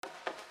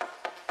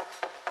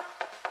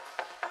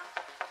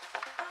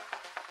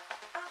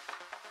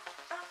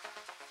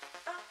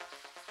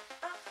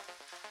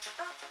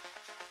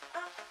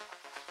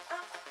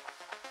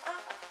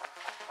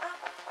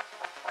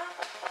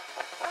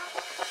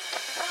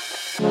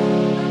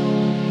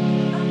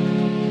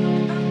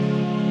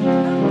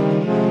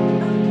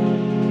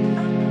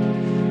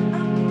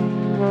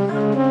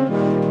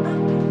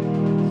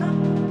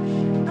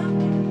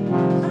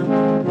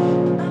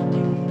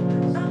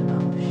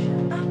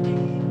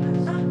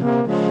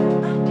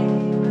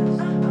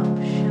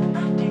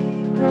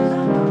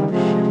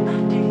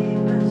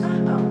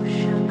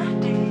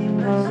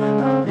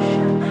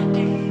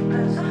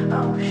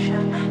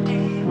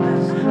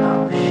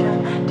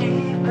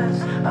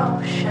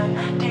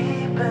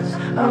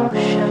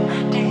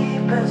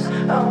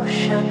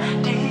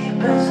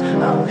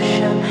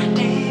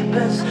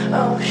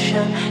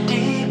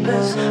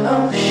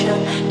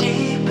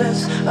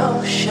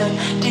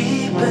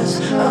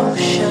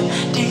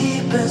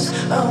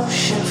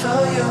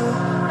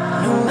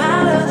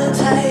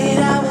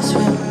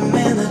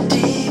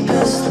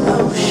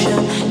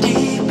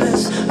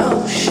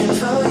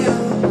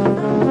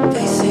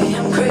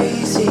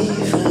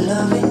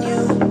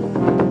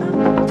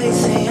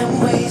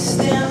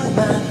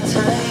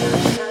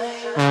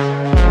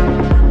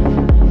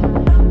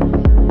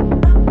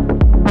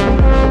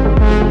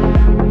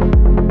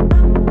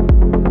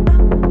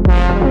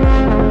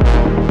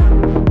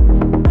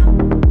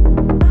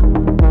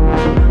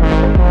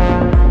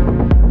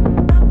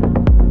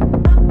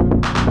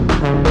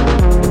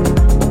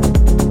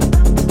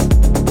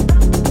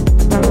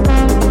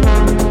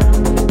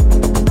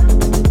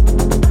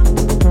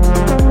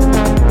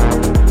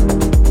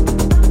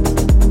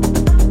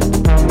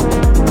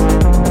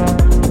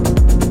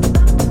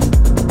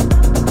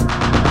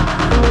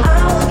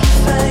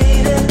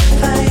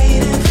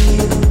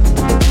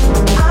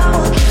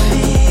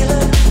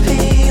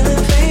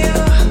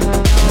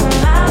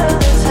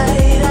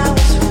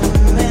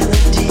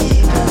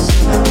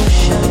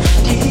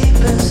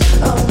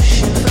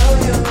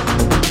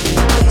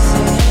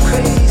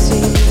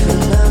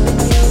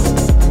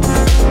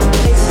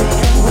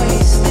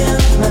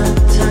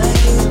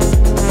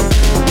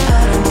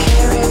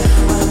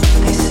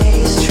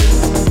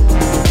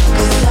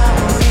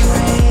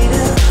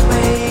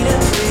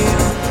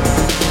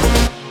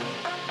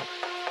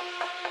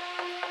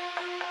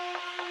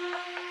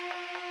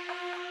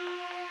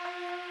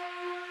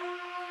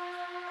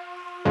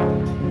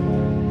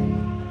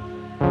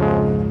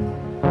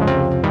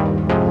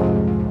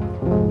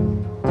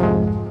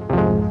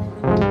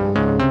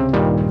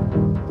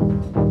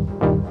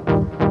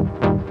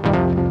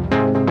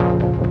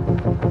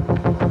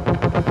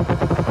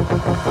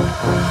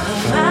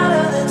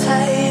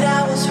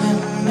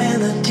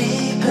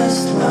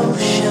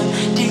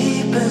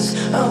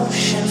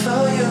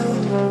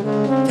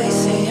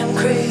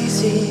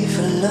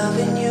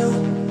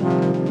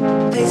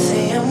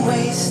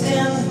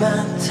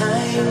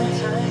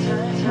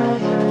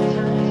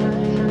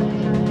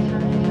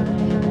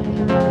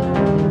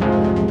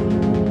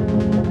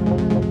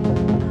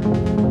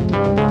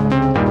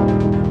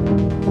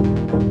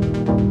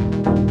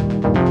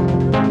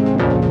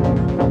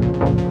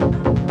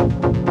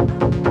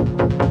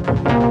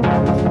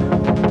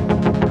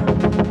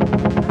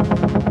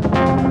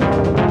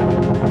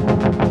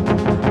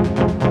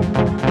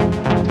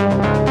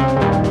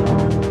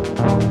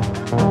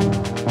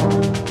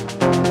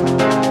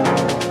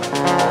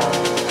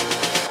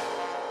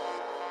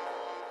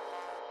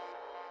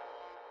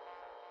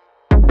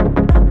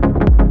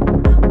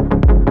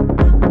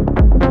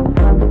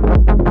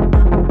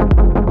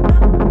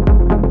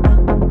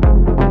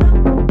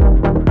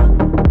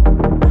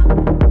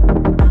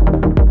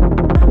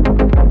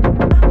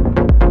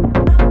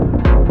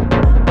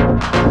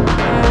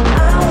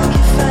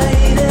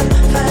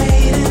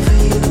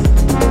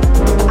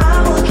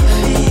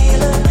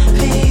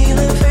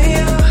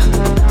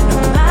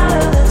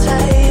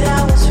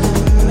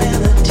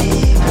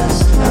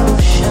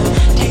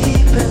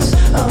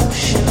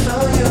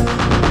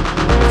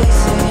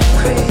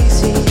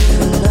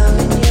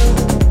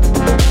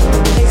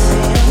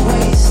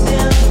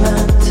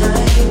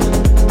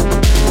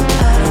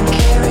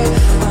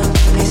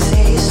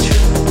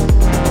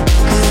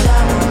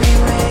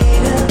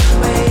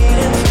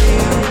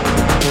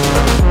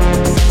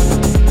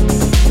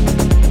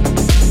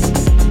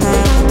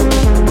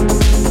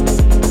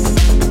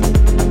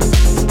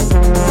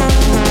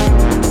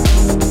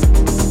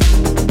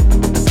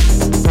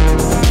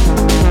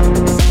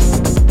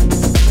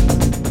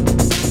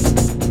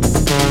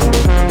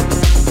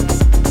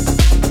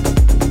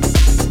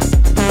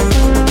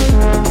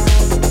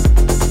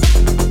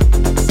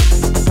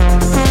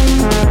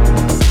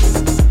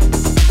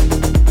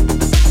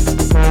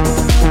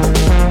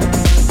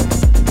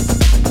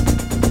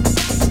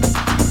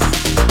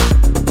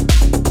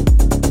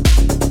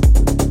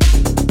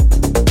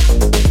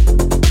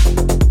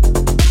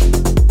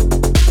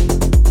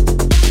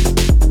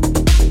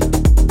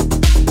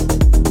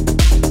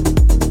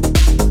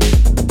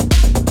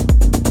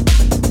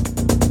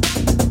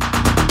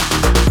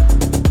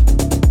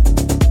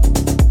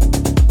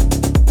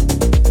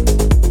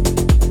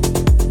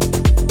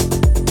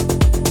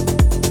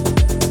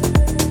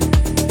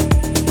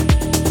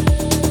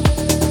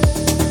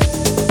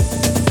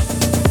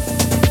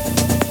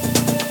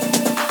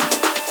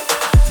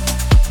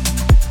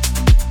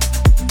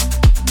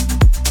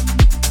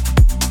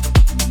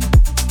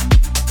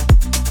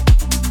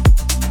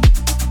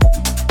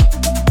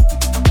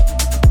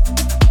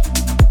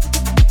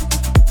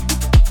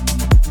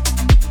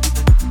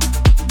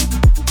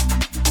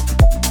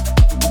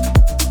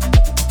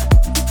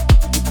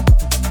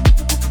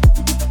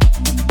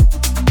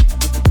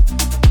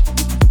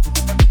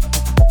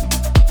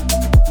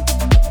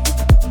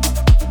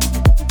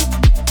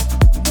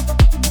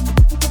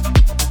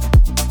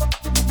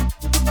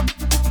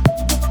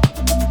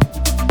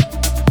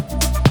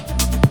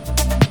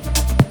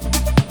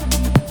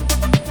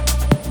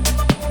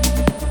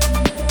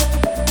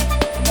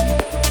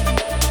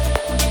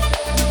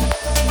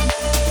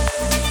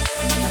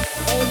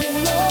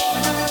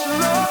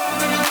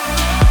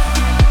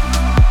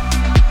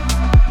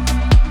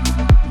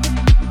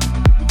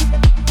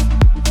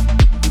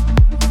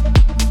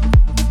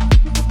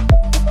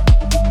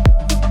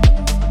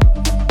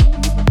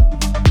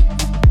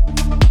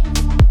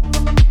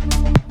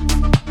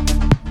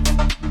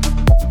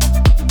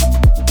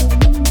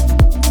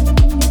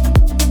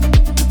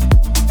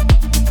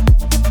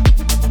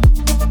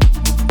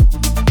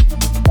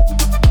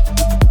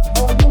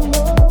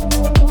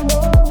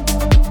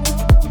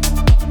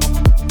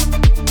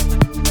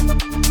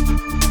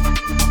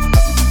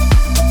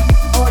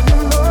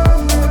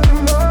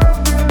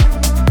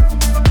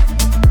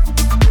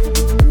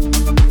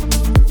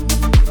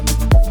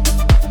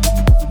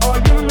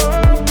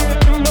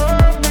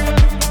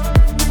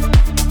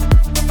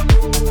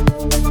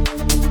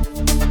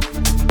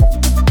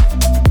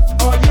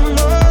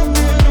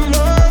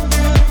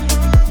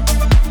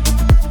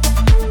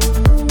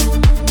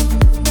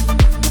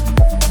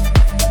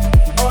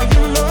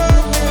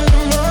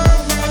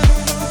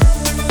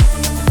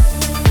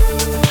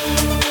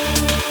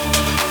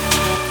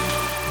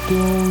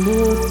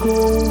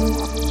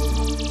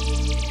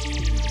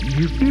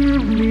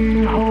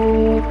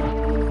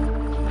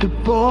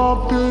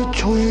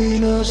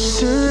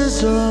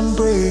is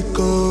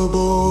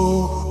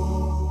unbreakable.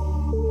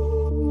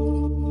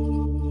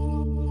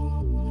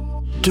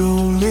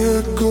 Don't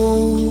let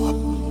go.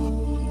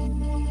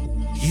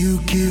 You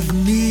give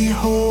me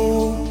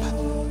hope.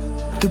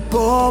 The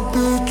bar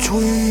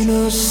between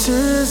us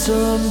is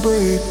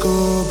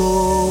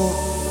unbreakable.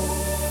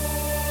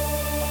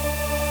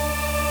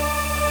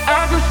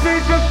 I just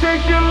need to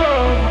take your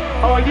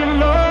love, all your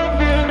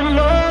loving,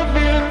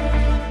 loving.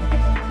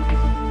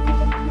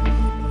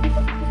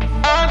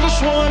 I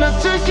just wanna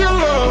take your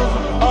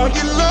love, all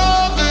your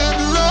loving,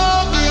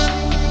 loving.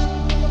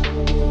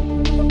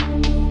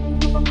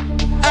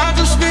 I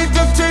just need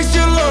to take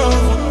your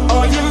love,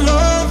 all your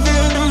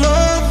loving,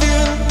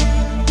 loving.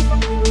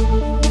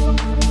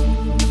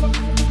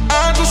 I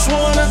just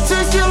wanna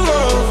take your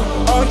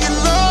love, all your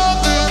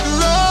loving,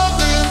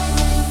 loving,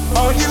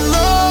 all your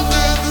loving.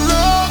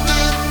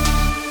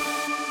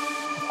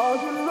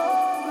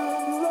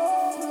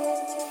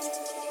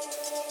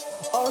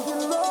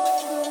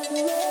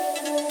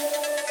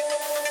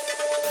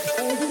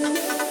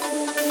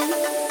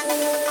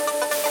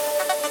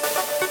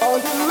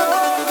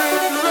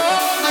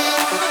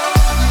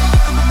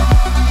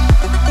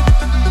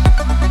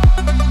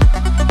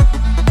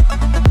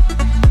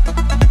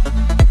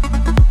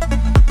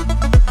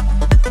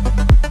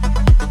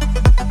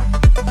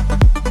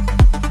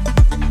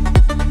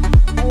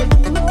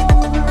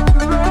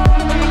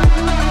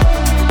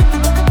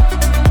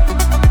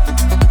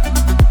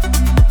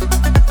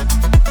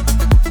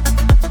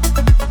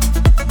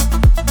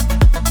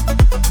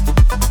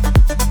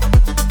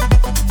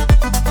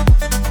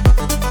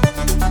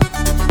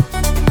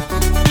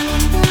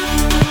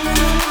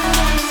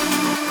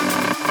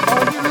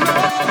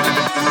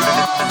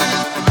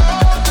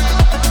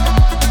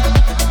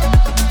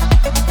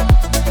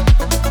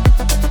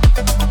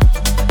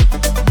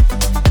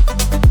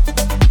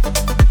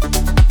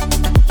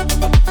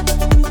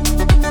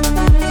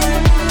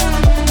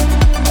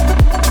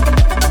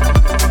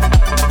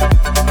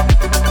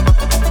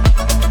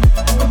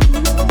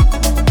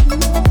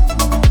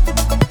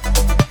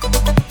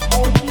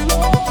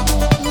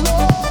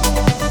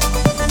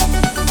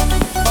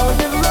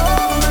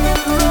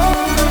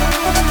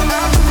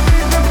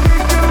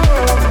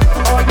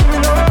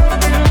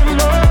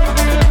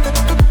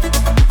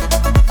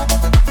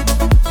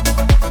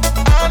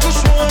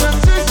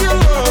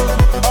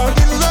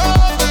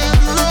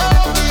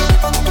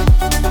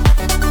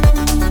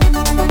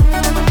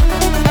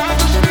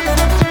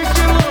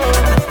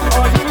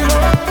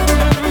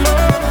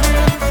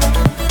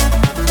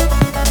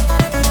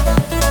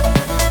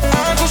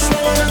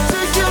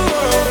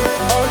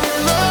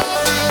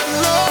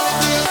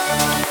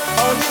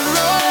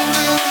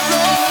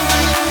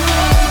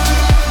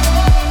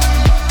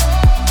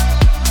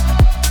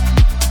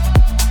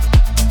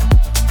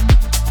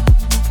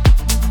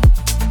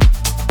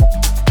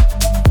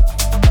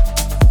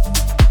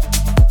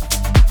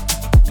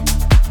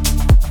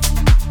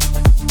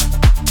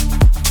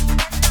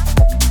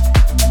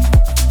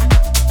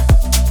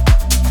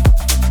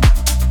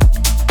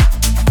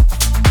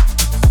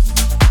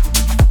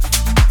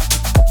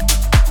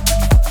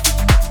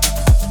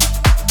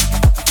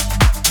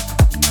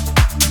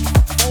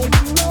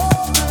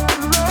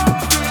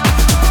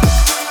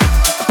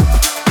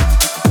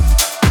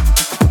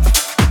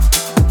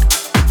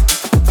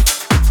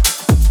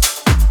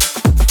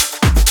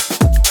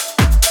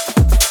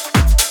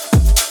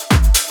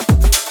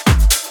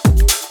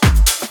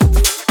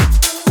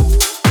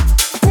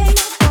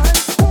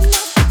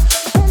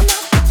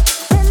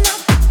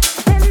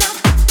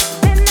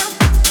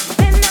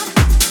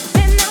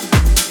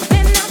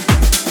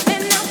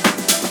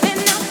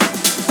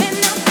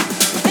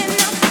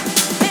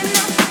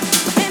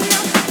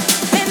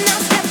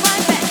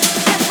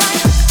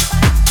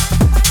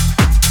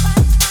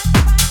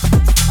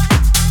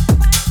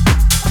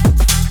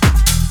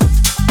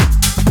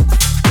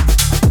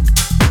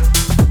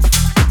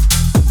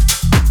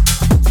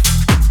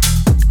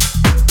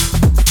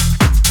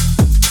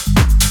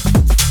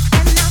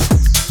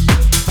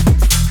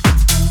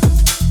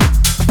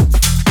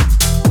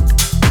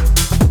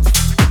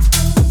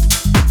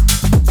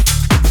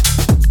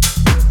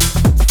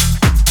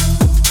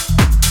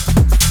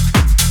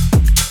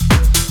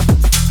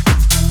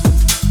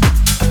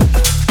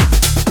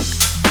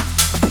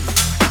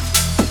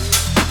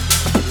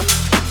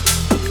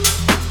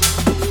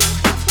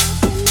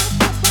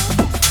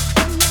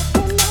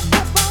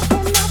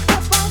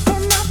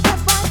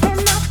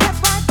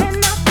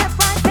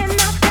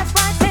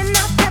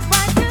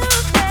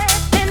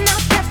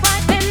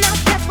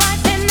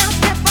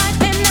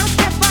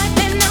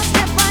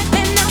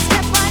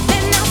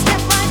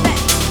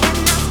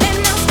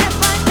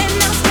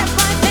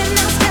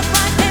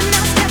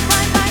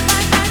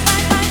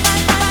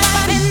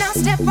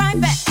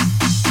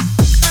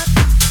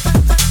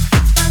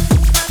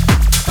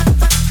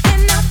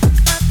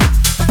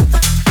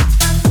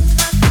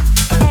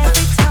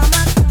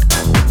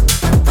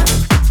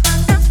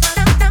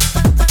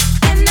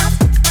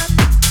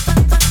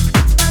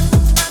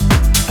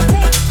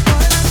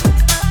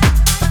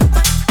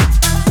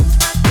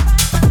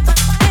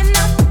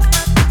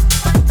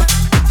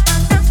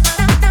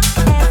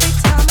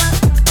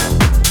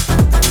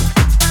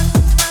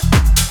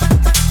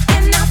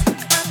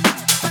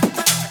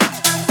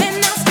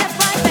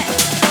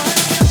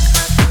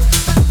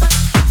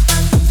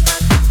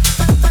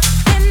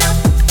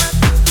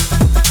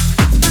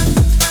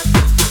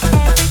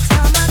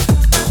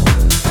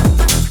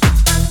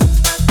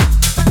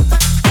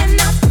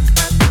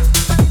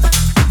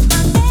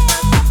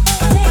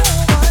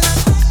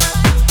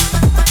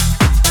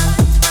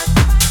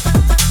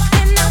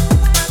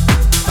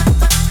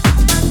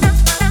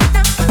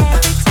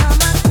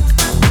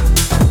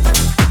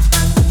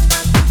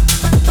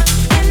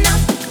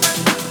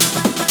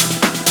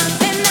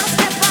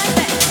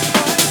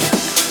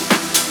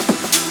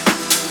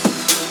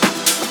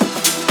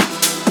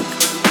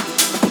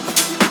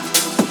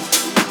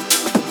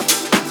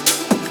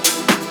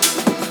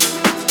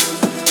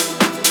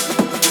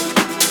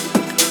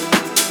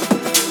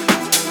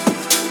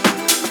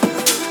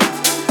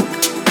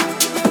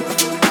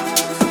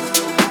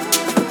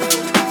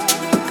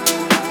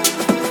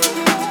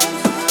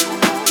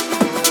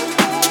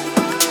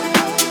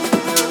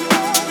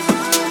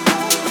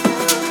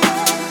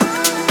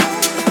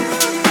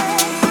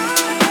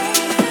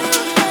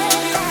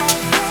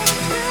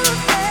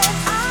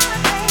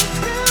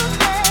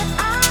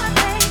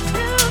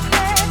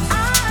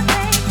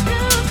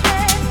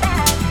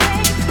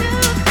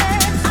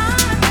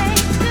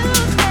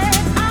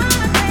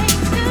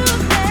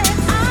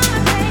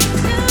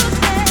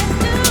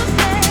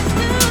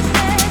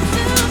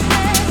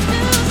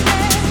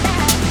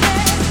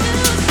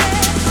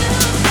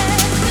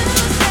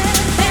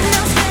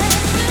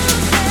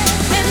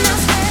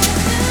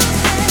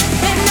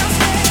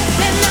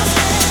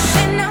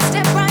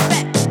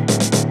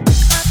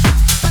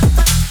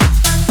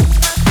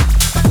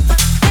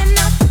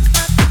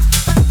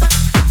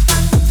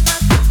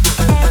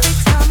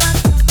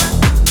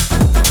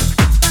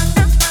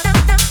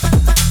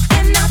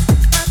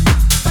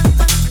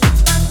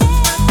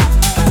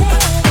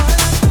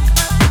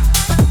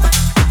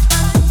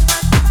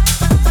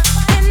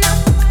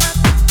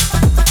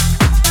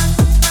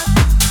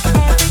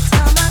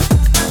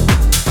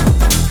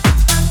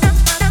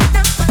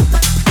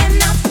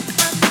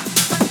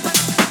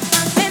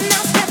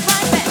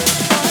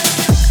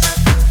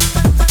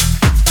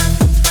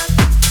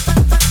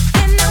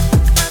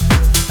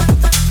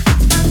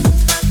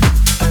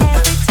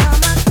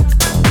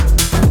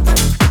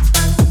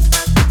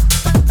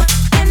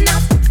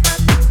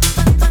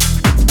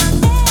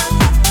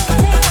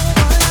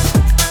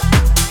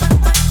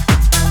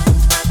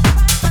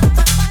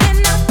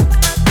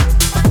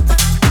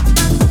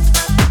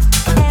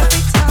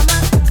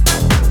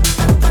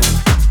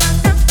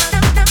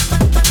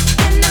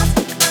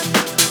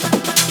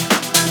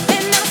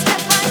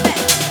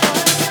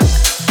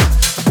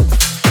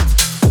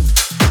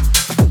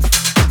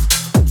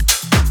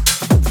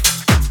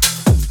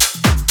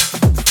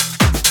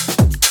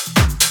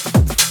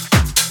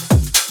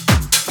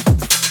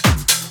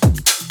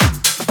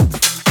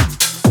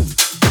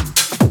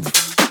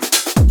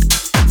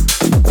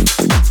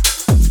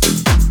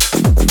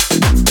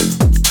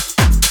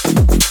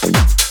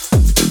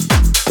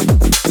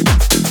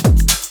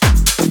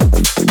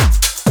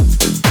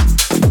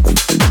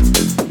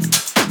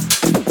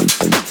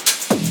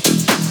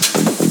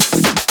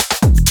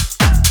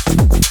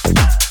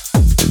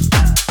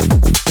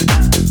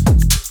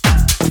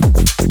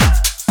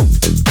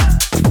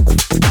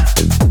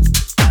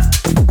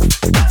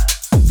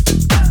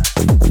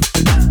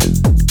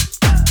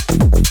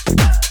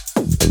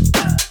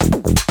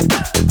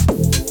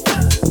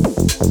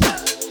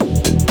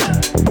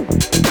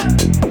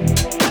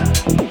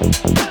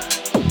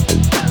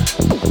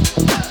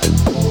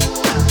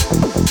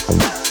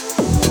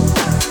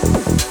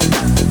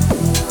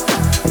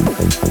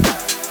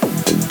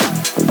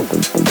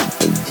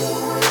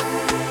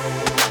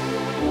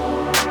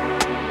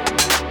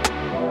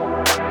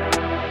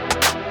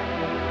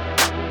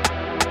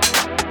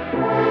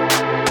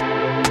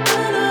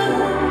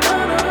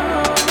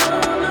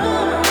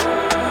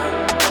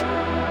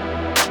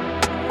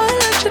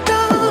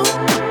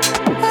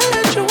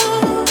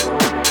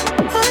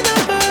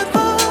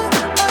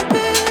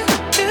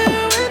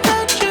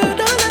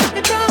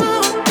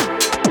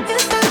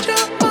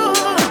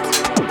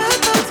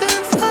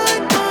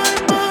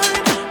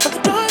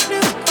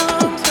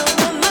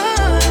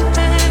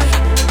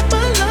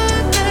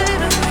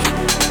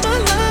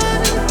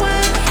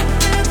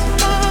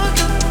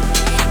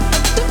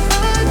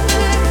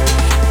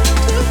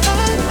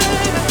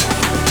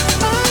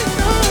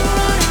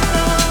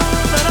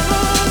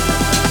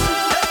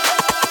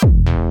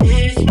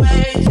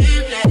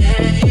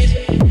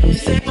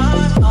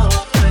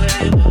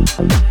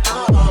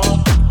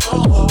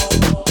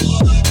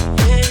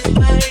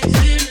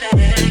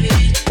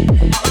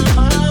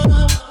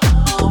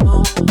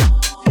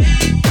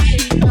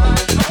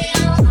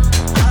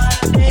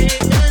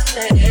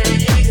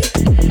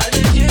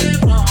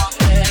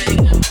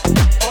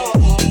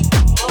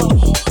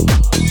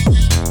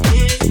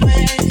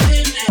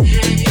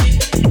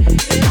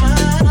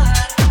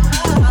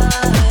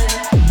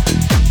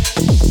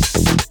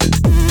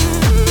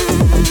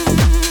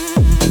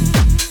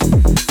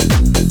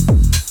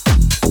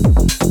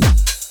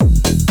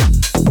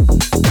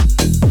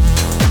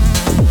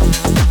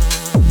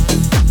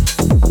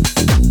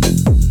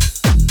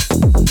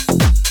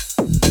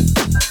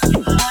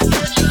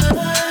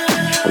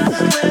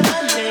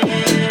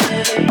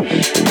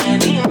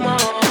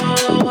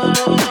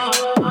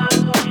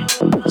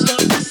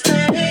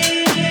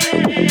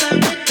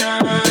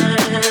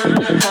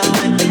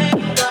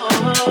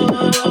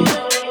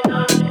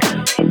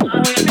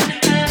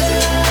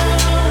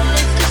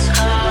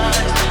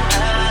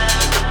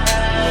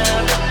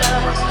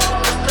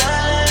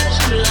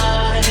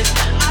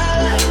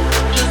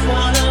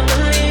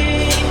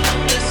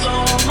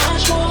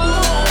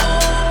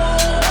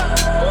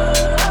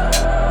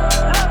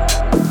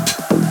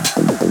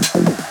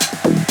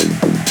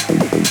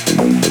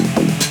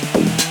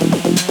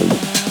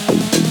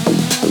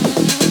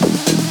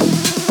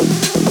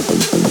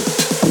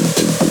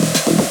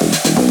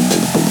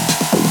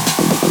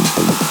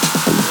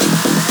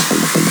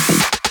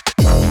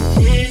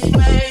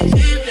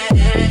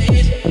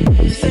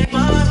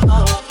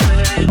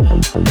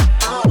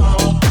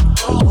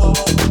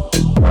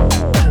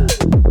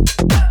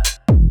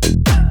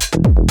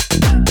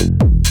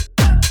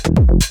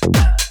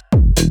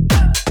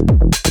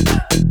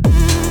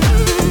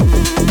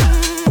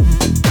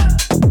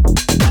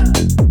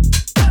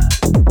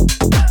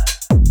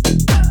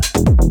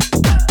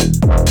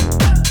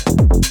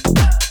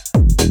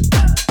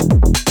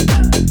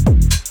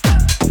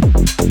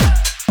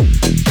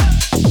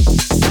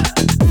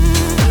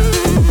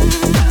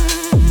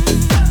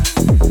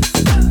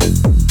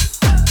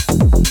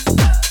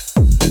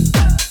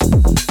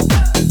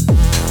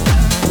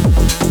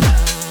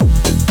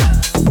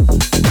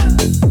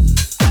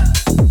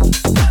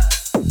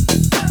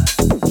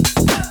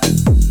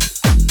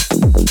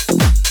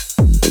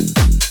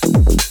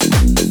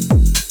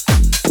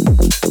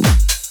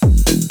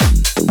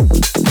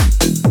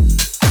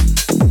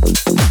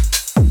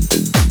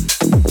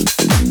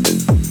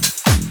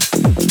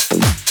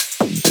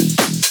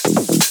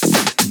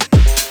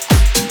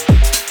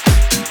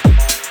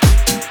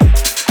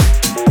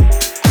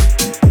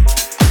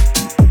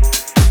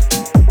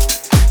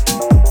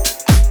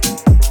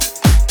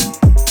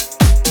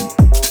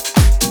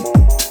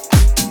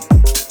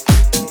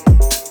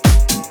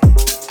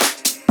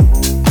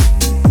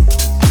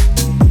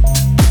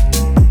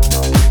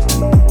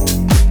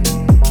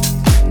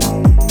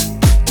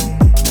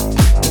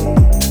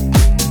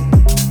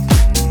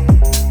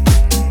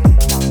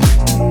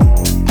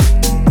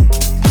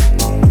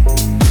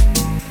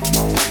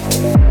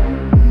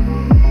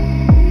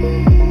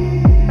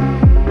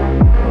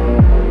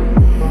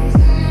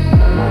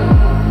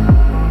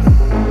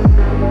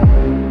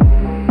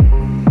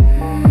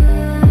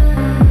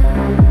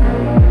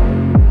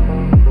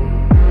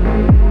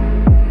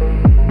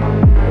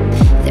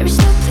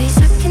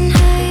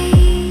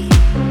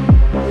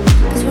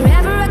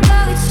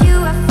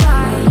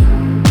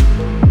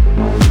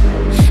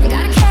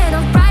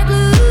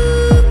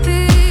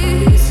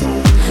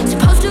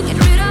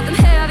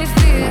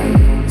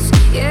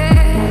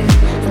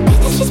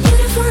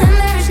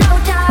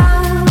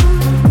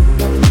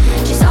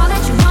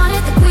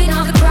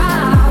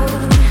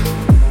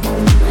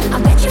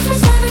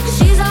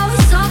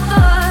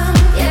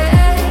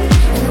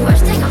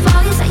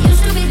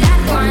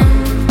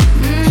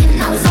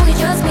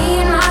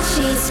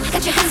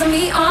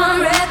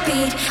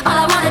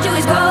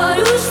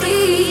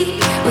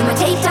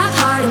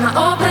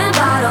 my open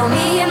bottle,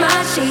 me and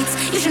my sheets.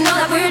 You should know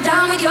that we're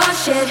down with your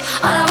shit.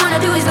 All I wanna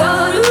do is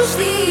go to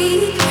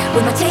sleep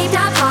with my taped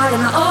out heart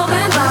and my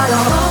open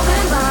bottle,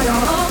 open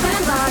bottle, open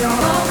bottle,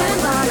 open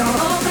bottle,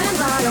 open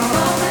bottle,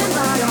 open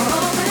bottle,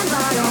 open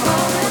bottle,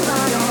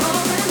 open bottle,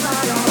 open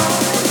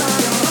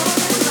bottle, open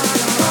bottle.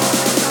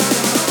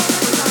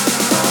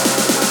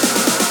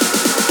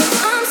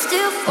 I'm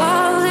still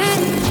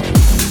falling.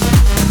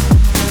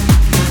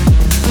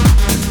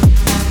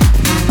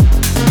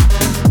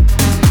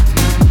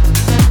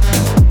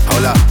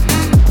 Hold up.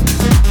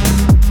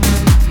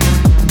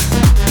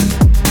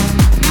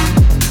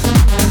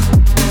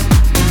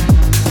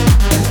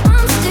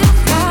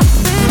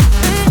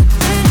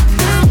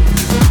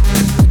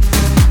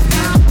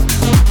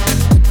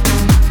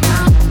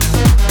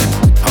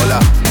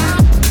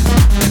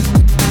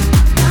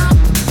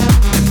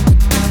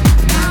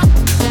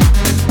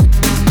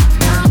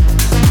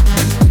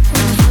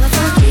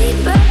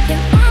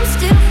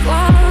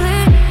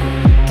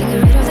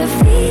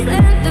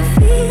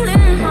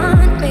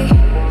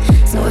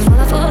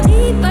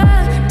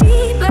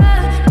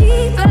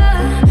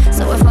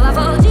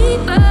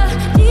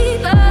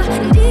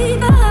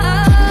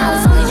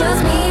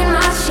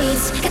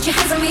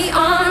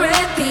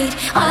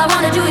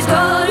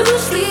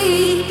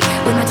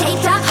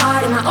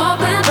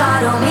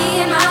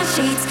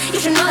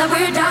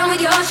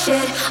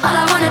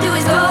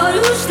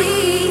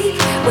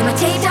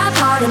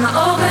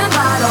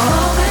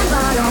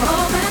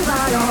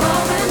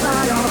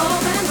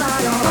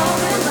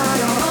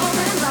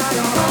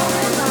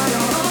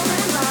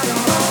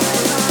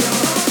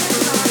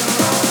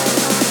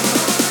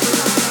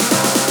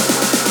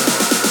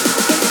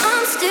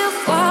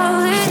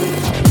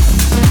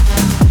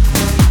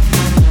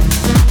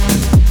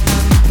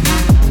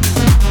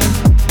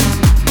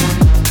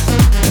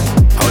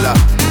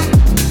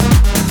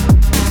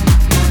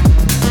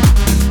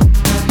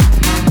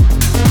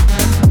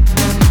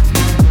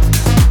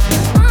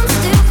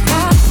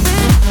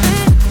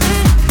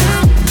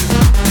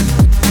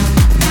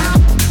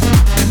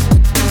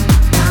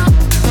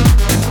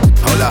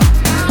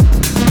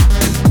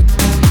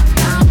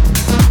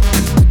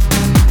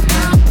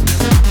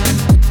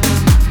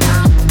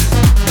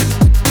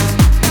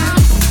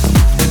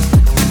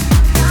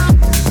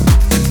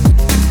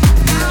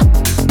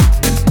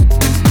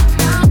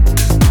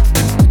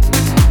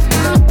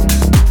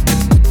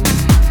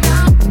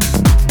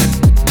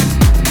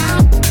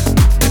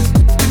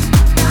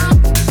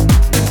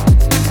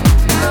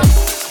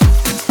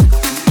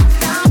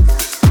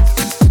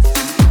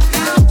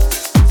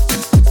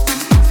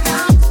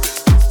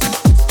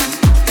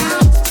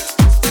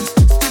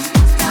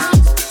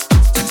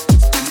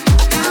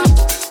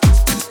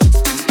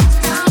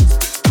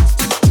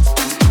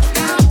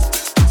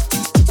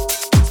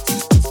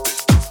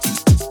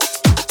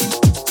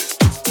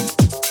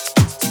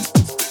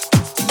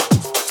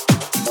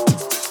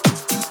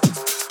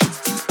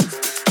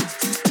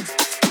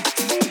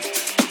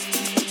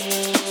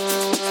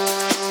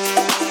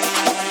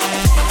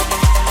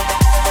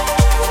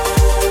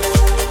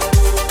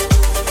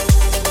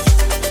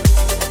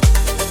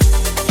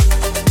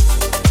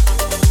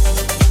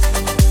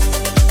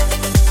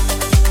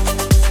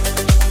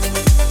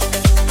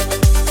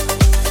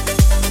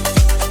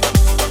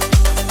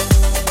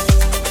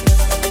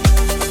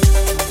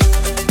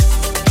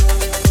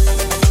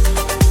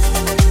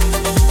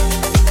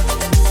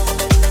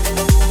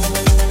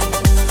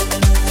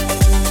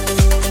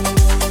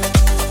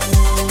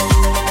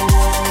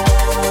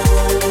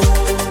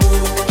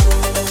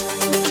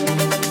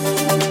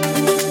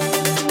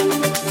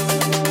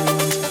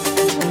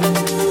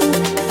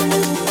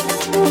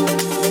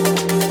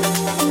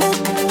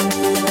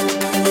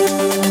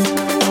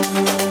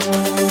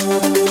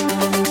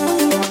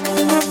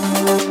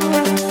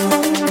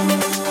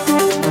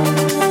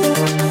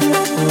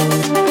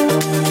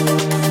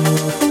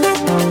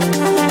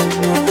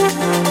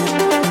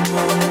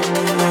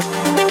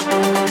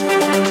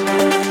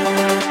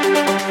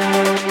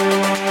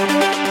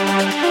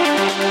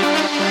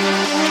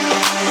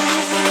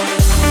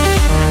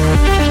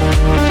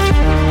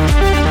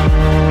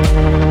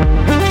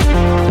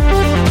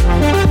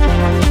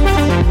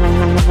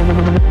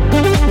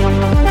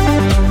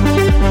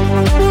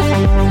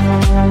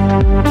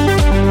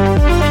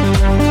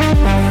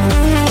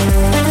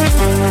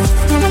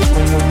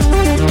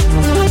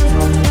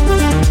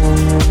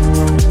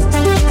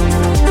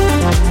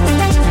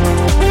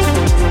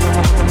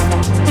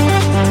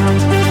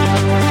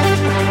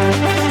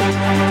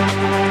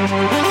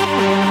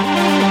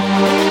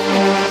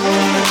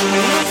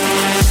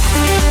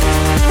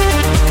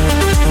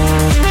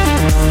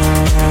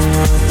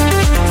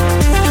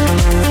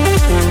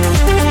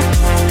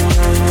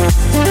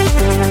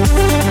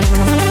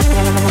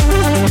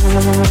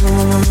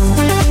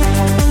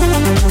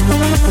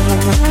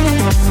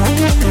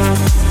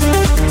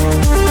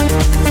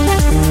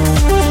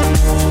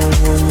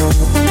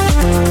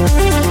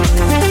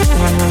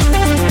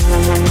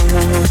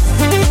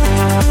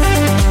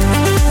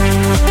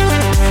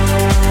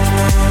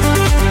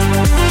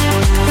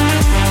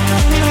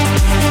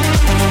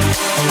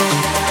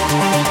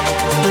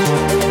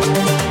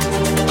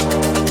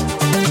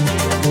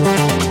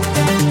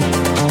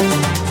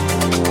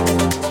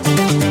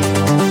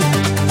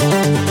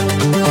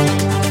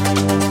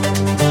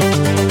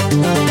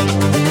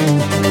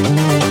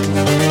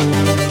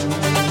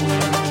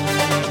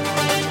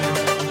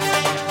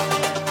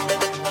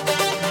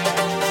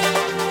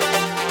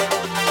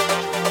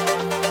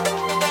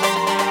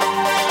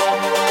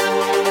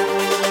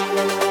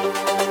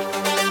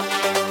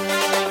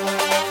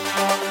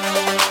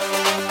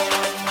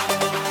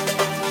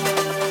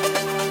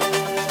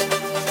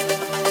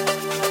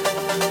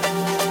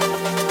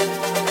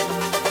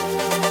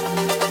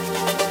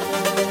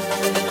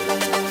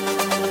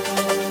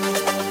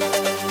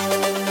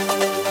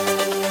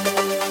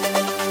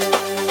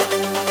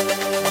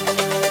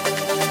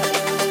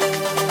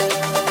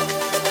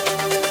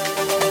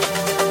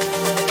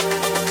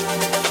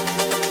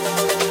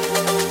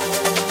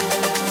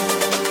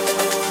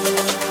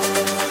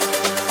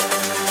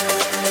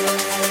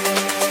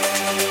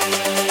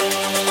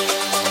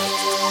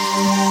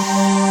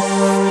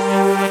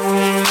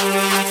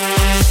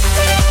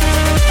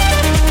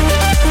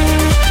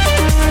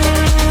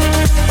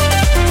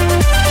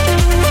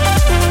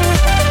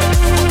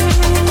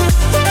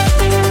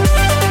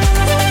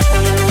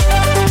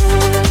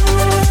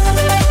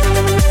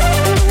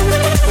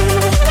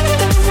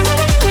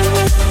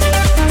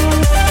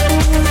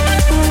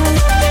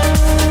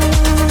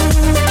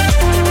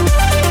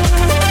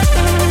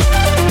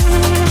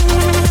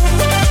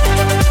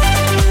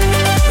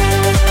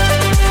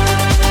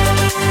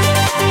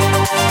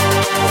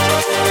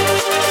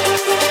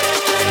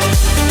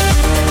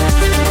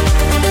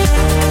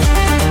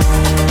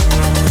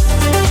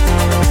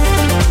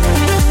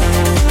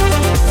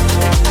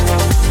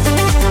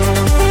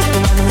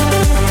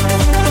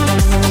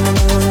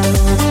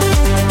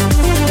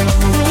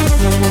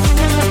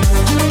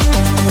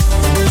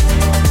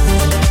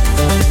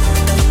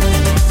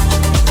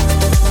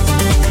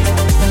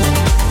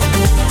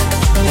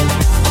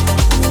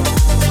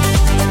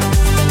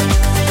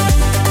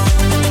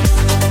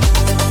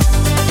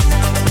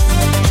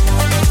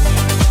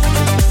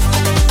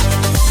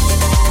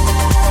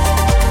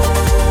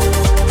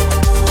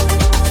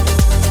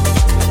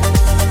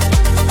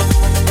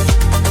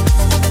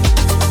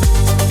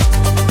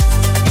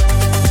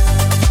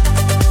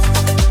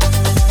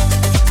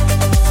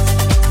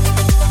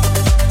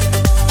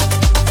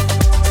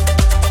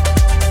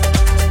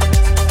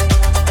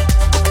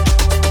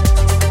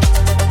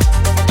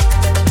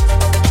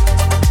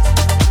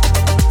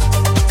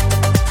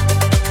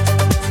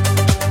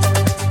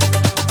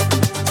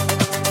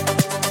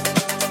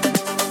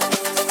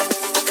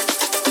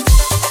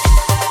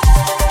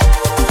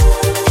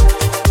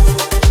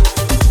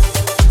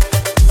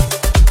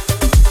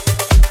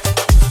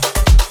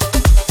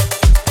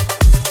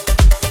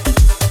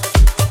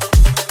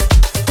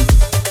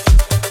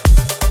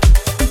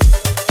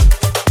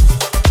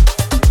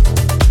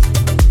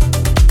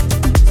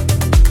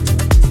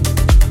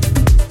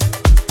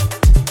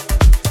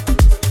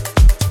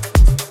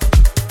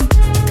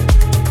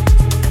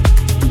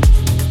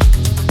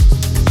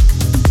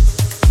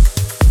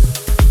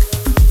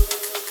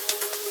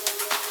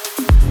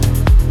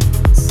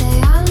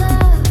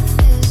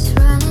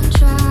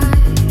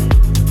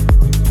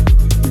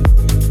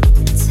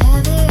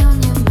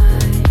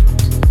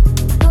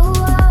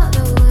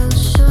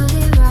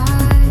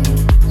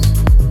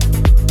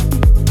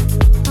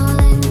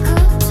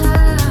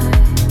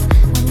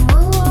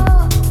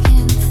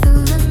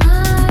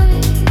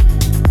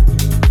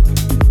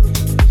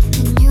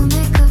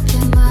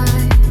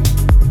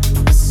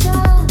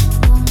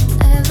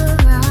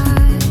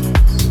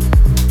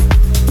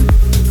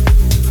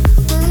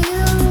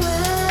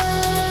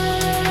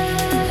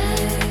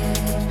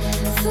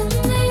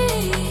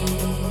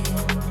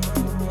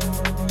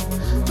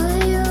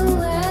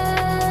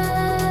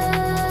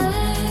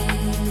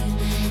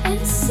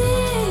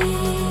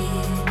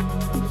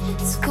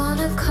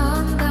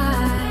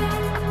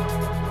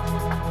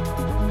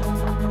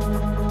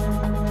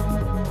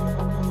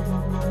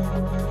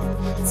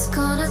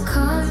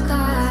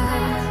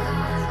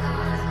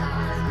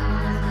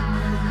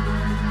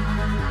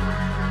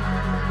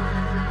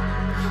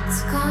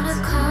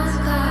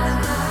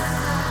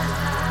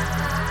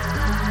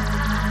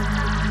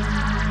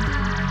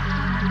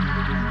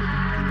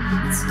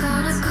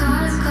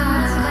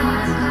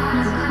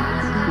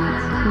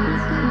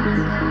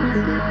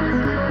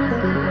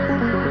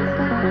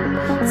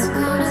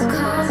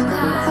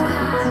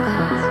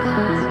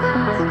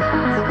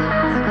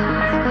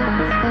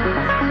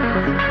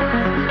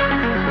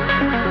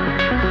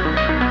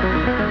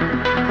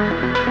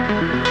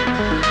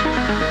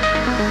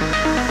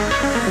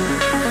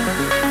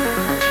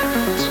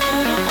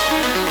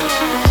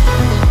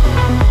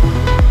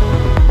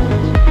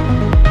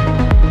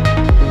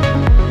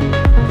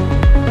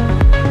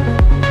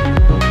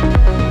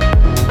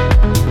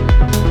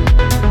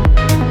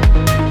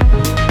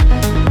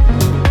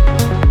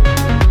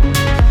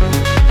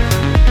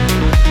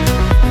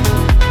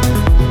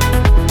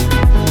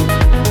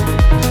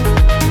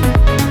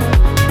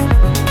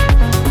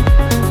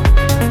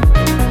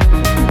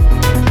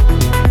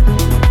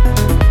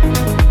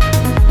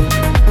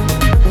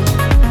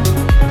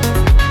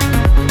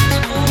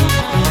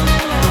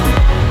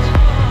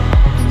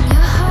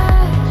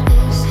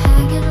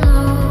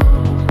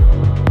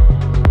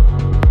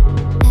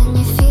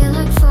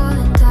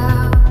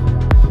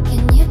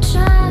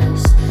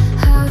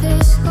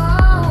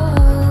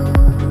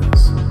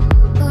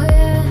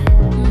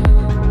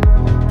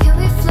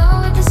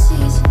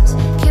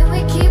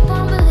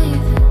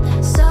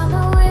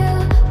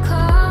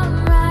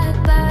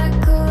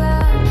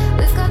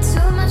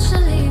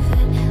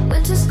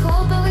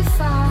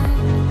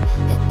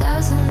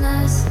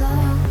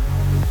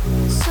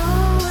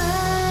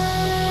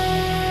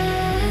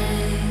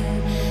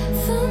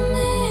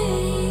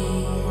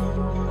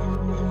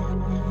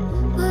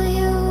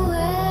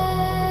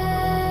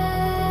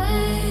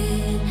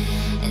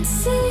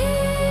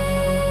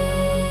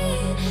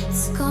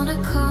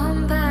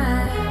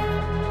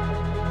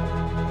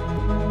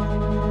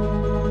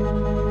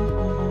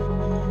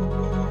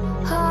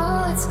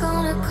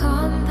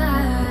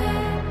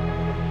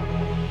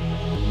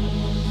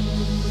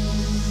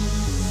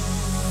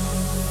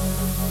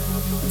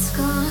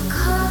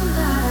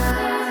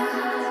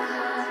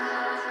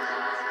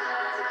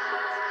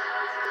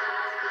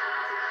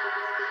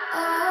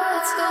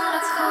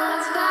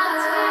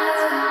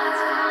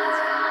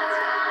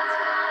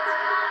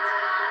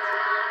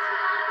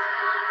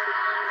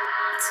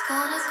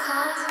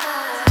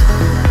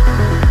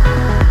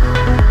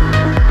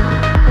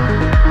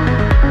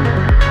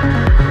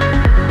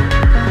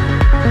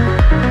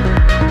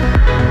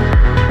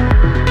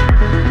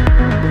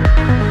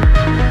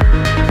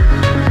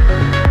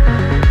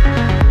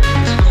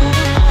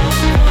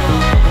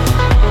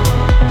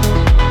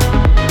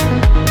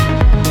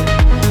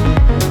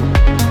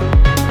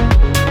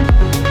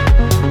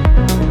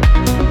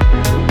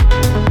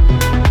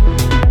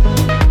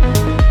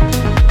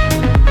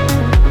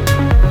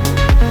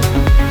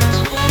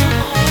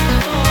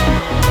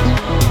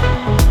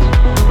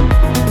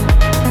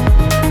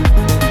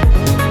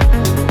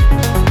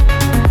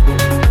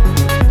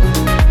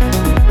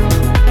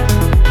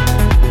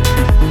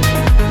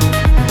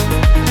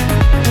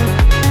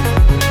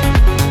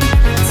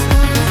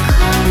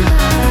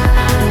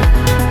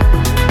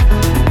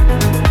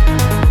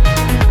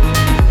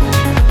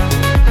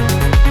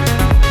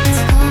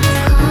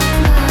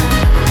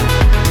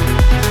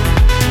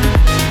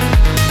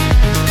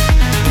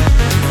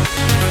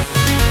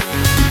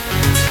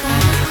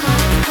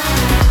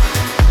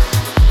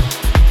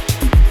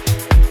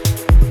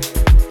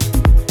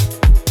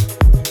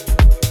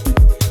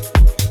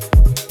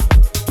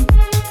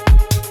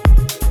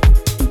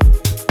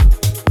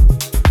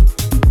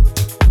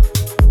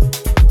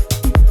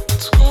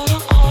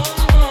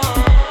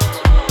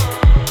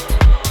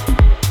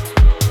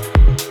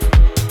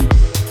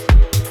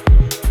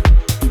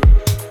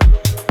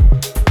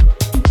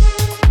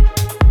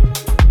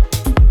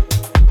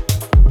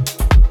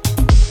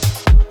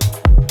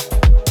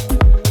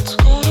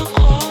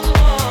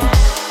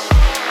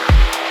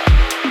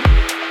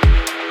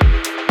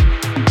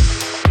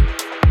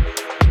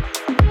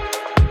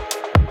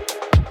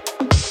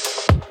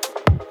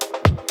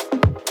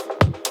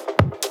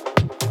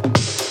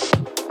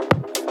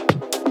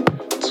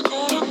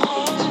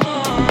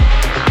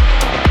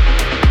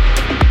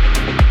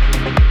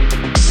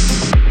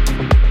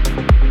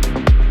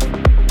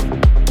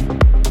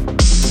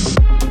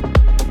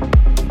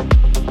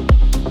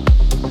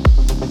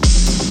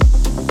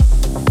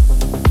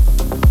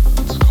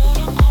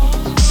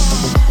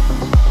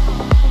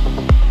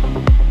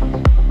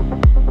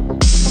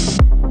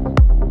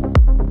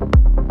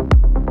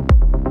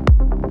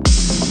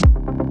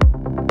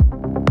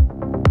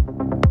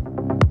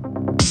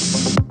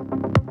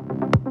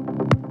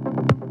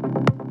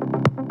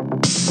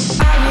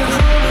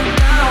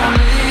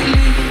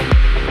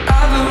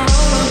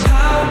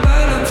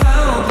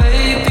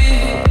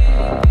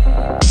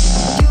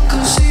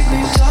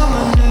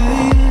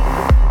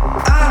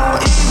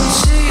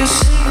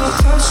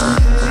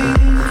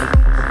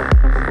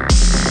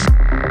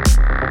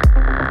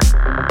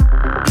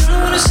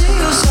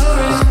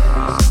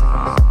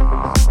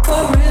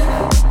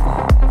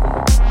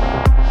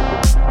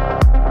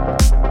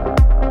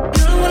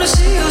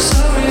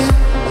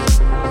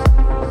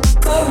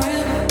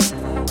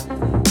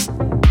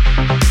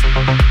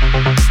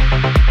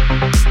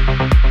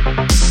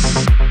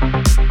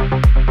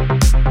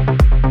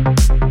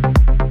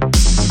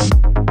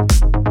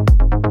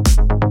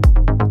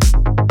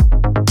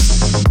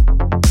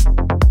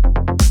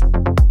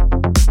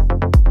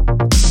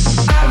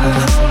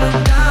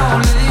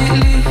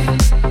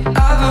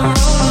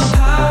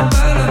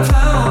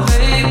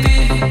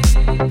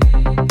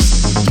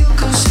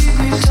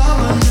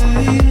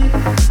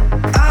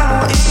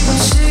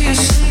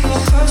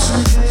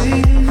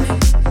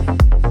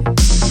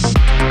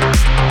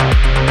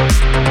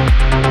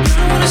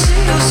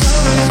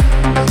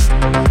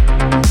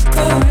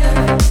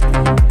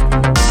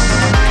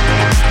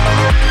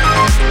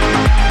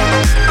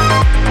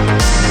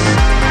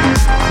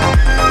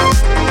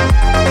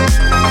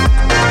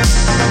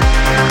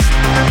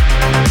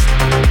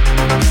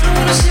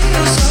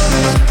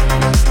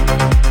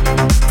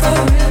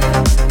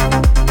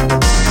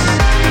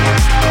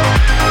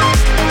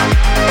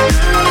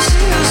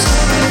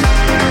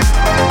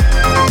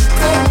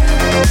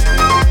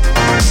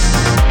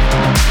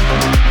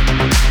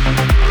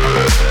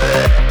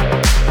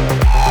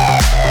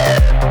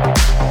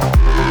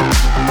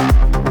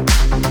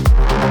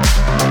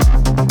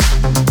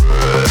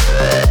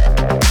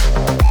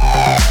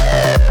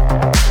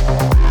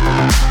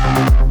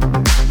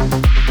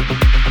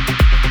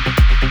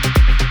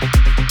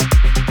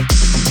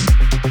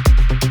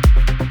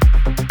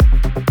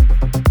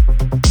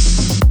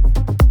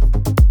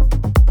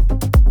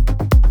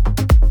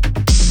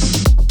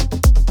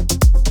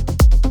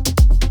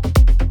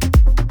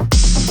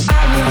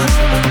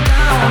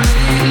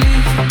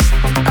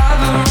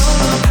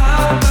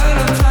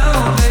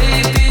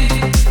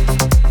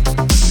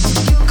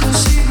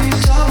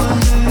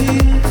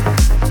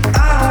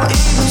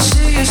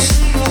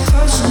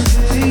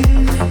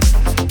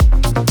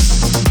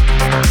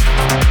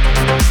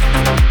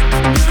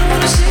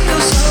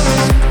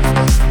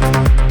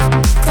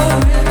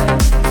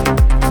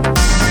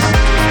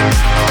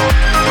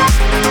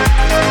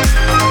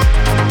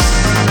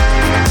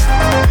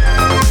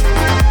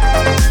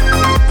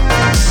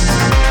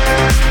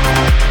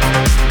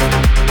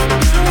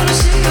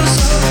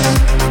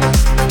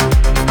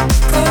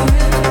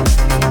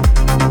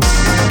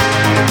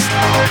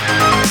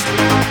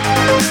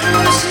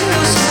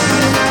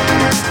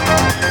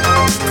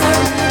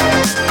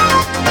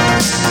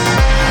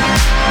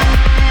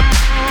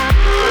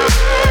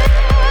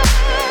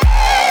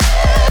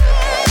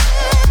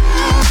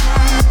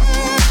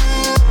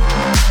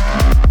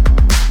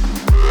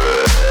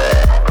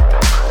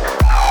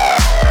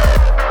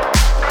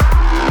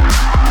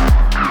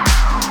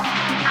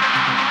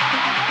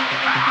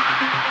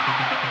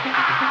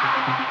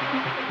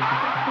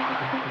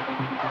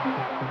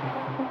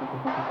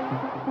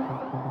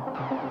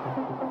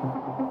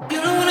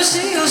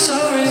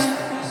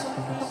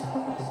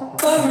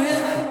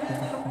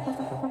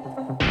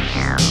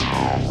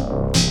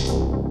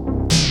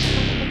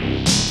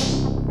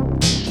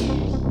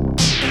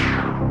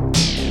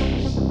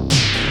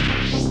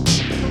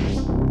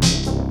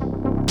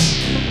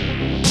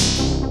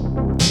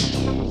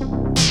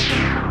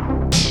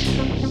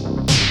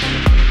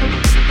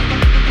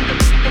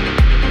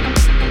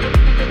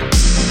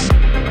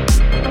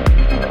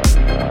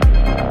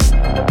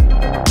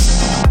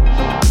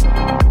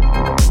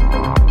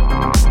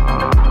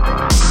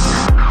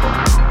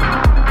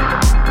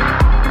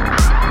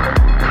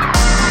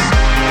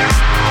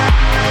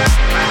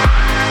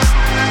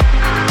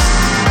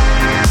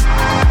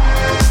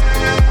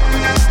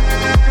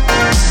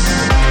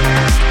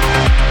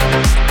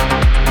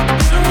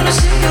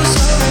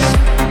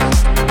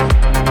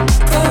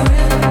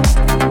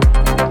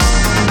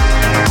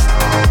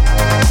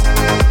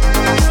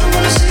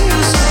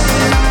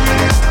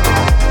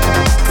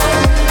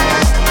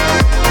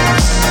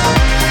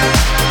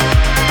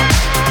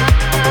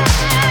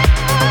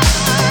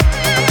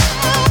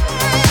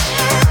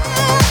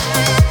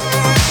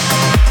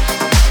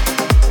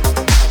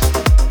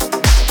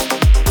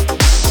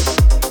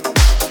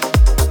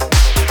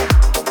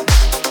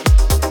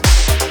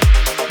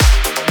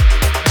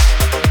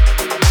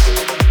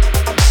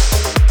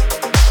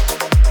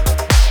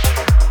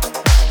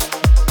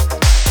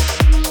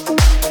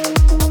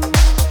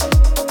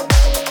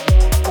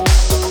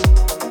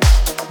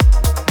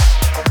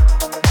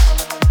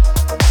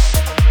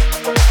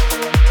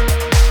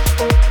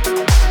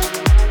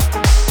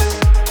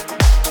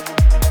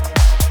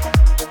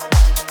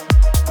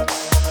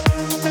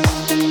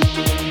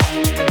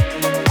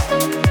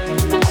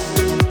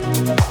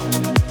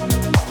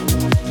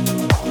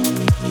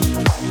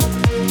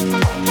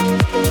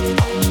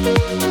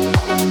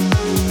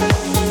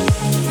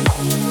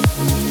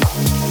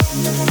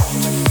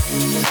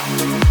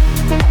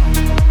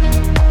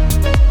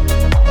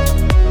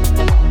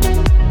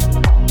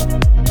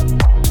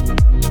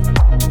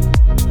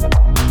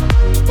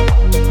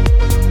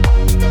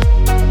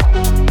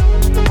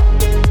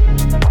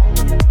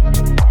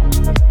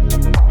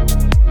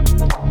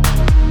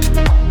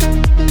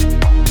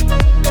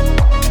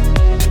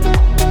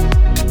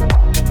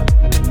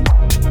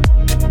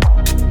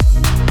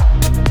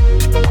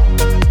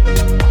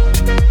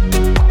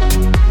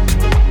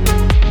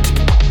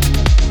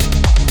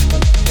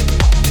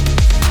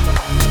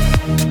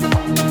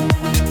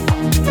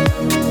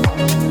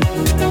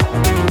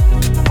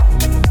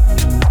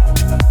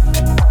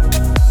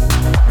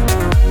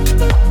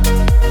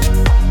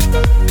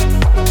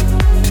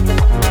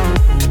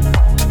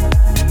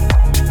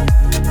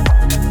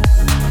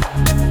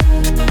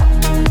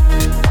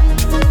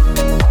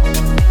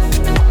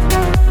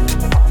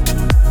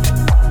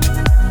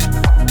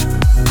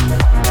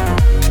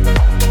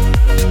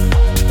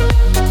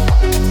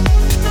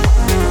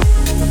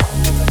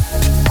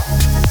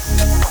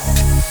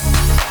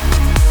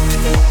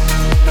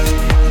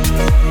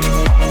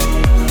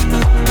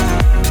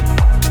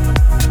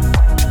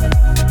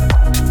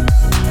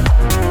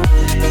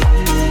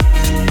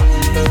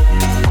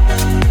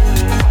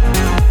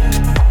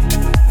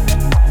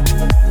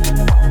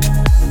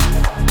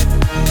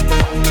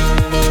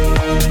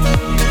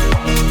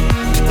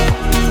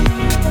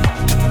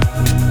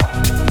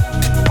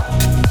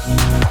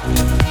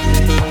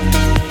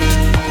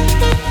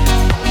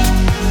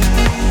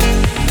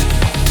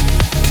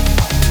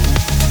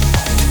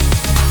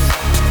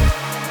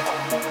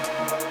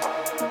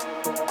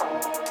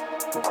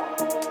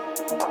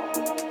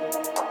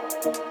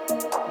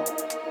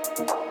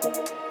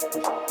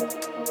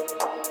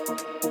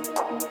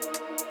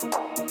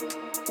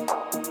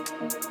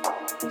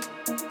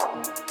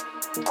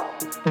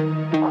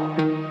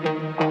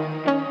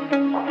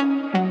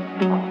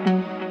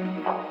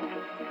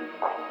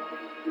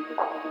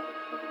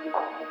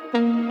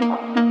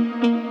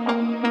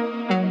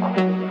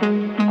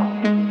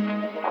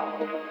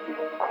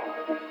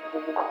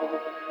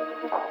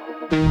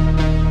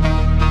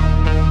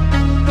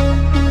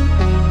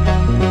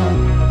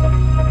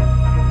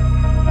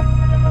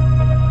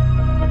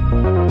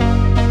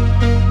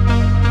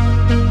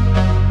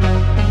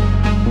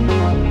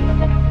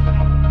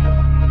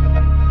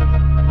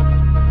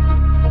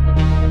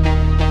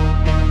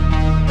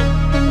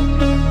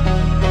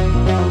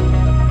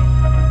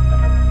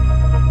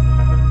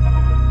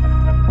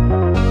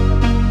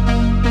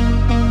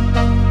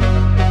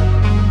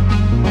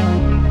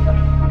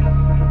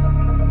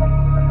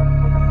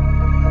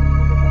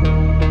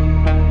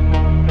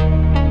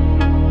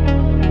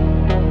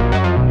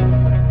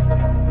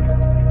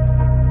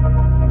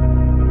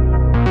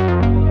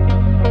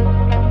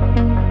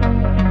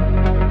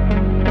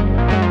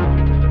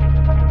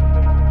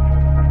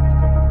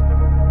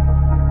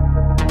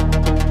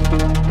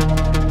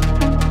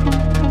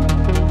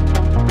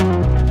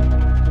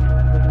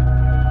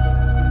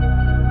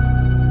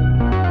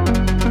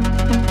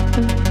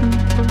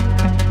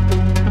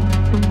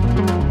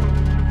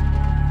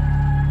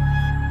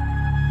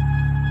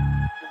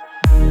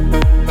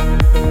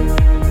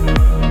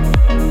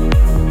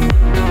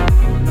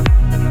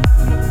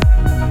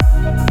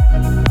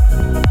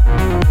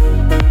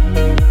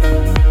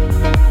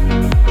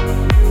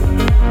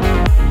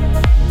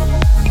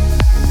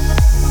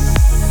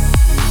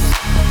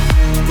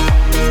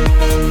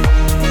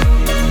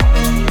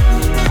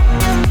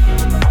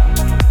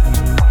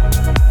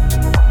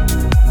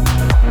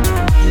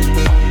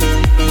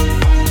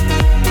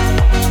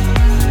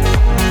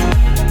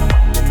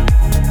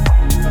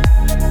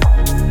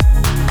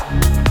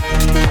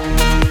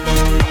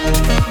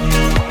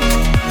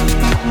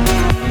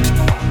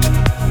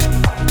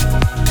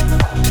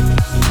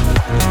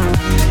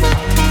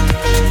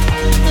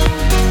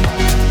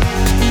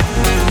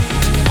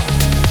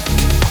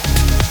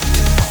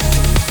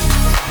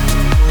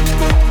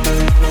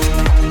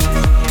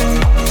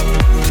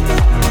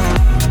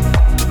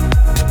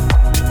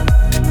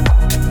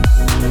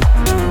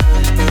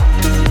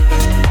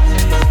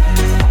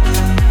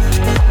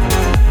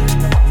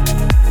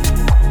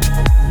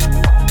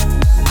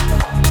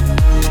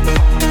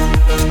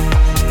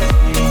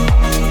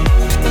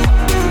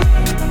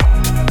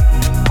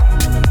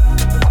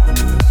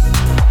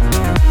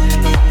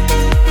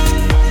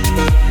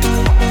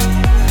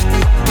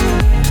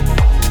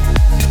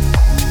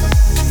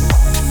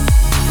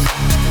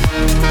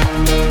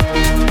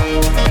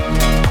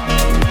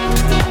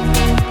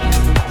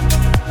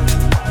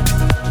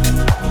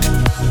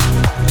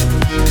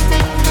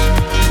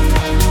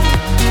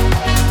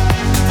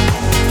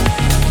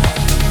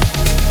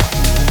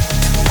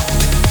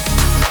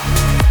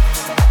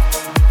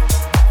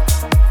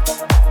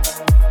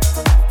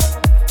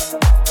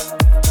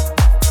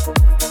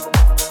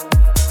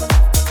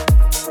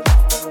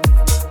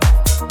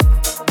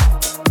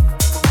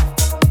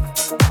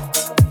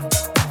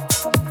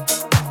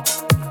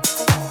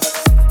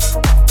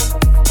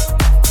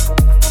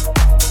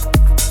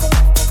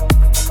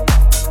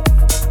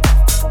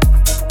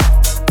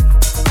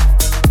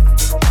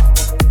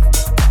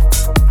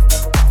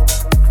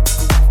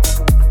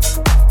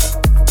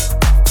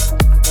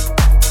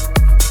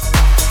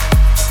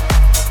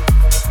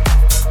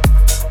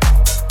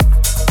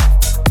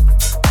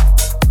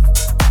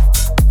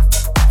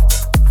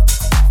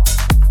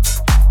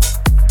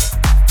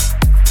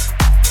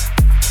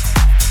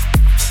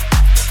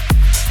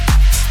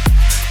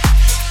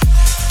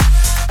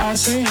 I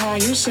say hi,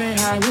 you say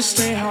hi, we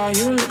stay high,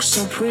 you look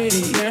so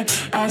pretty, yeah.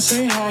 I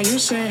say hi, you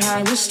say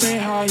hi, we stay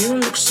high, you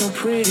look so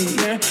pretty,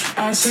 yeah.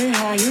 I say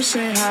hi, you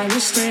say hi,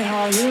 we stay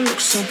high, you look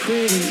so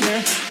pretty,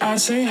 yeah. I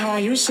say hi,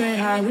 you say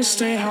hi, we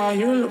stay high,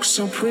 you look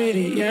so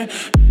pretty, yeah.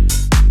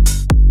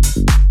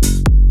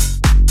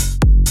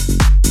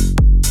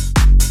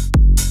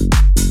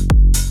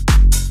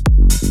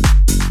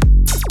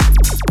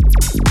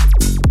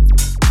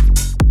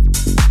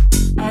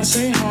 I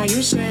say hi,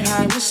 you say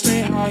hi, we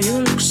stay high, you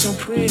look so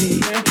pretty,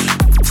 yeah.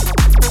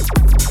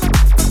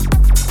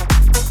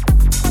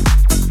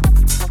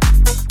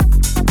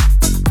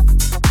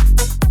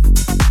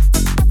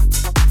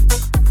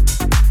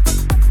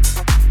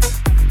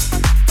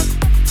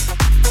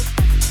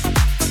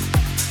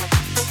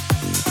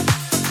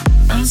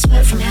 I'm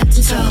sweat from head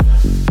to toe,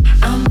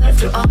 I'm wet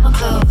through all my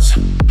clothes.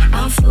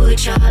 I'm fully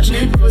charged,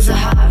 nipples are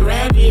hot,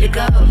 ready to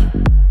go.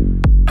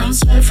 I'm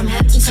sweat from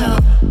head to toe,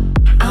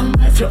 I'm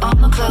wet through all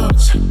my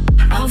clothes.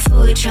 I'm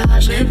fully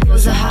charged,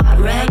 nipples are hot,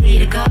 ready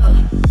to go.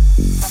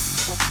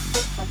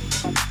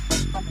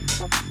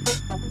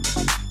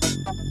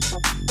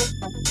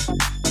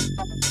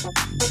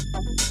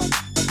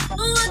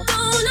 Oh, I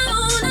don't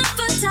have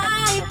a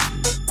type.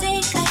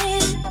 Take a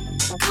hit,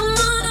 come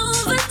on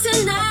over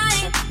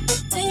tonight.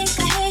 Take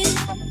a hit,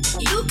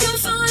 you can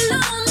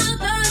follow my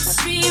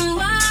bloodstream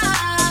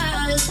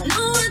wild. No,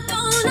 I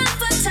don't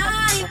have a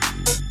type.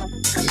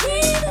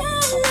 Clean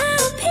up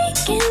now,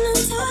 peeking on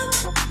top.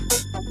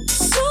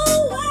 So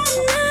what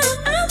now?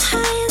 I'm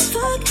high as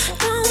fuck.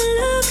 Don't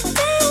look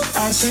down.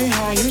 I say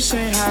hi, you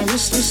say hi,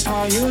 this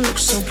how you look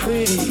so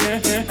pretty, yeah,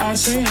 yeah. I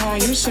say hi,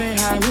 you say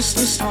hi,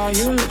 this how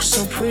you look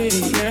so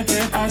pretty, yeah,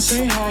 yeah. I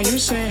say hi, you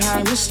say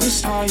hi,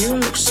 this how you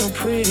look so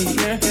pretty,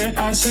 yeah, yeah.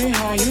 I say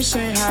hi, you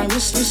say hi,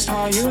 this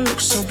how you look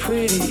so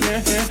pretty,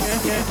 yeah, yeah,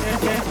 yeah, yeah,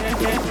 yeah,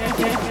 yeah,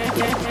 yeah,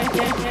 yeah,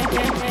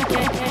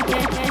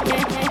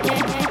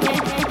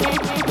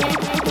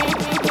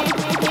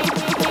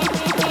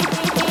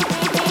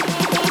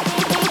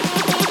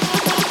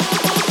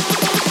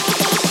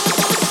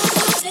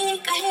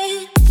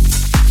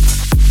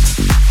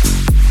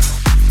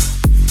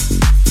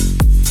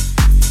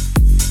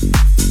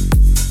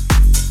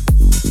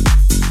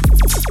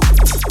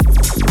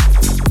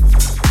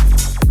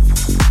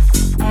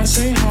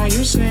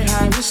 you say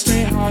hi, we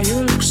stay high, you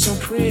look so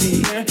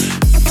pretty, yeah.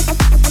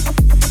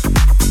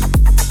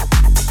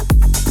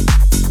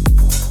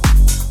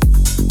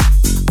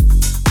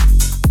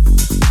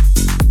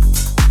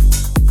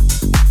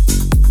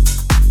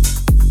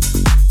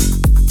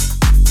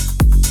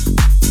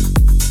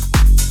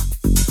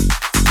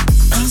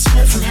 I'm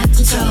sweat from head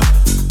to toe,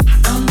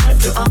 I'm wet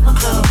through all my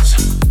clothes.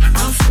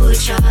 I'm fully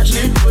charged,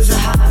 nipples are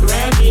hot,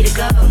 ready to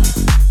go.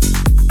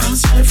 I'm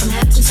sweat from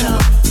head to toe,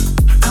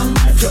 I'm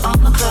wet through all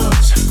my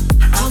clothes.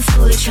 I'm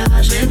fully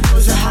charged,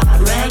 nipples are hot,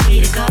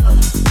 ready to go.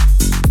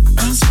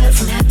 I'm sweat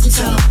from head to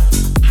toe,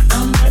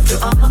 I'm wet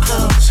through all my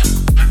clothes.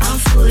 I'm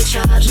fully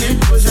charged,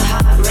 nipples are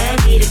hot,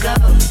 ready to go.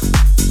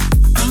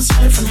 I'm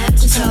sweat from head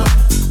to toe,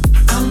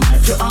 I'm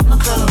wet through all my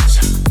clothes.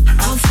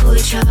 I'm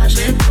fully charged,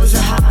 nipples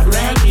are hot,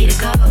 ready to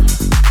go.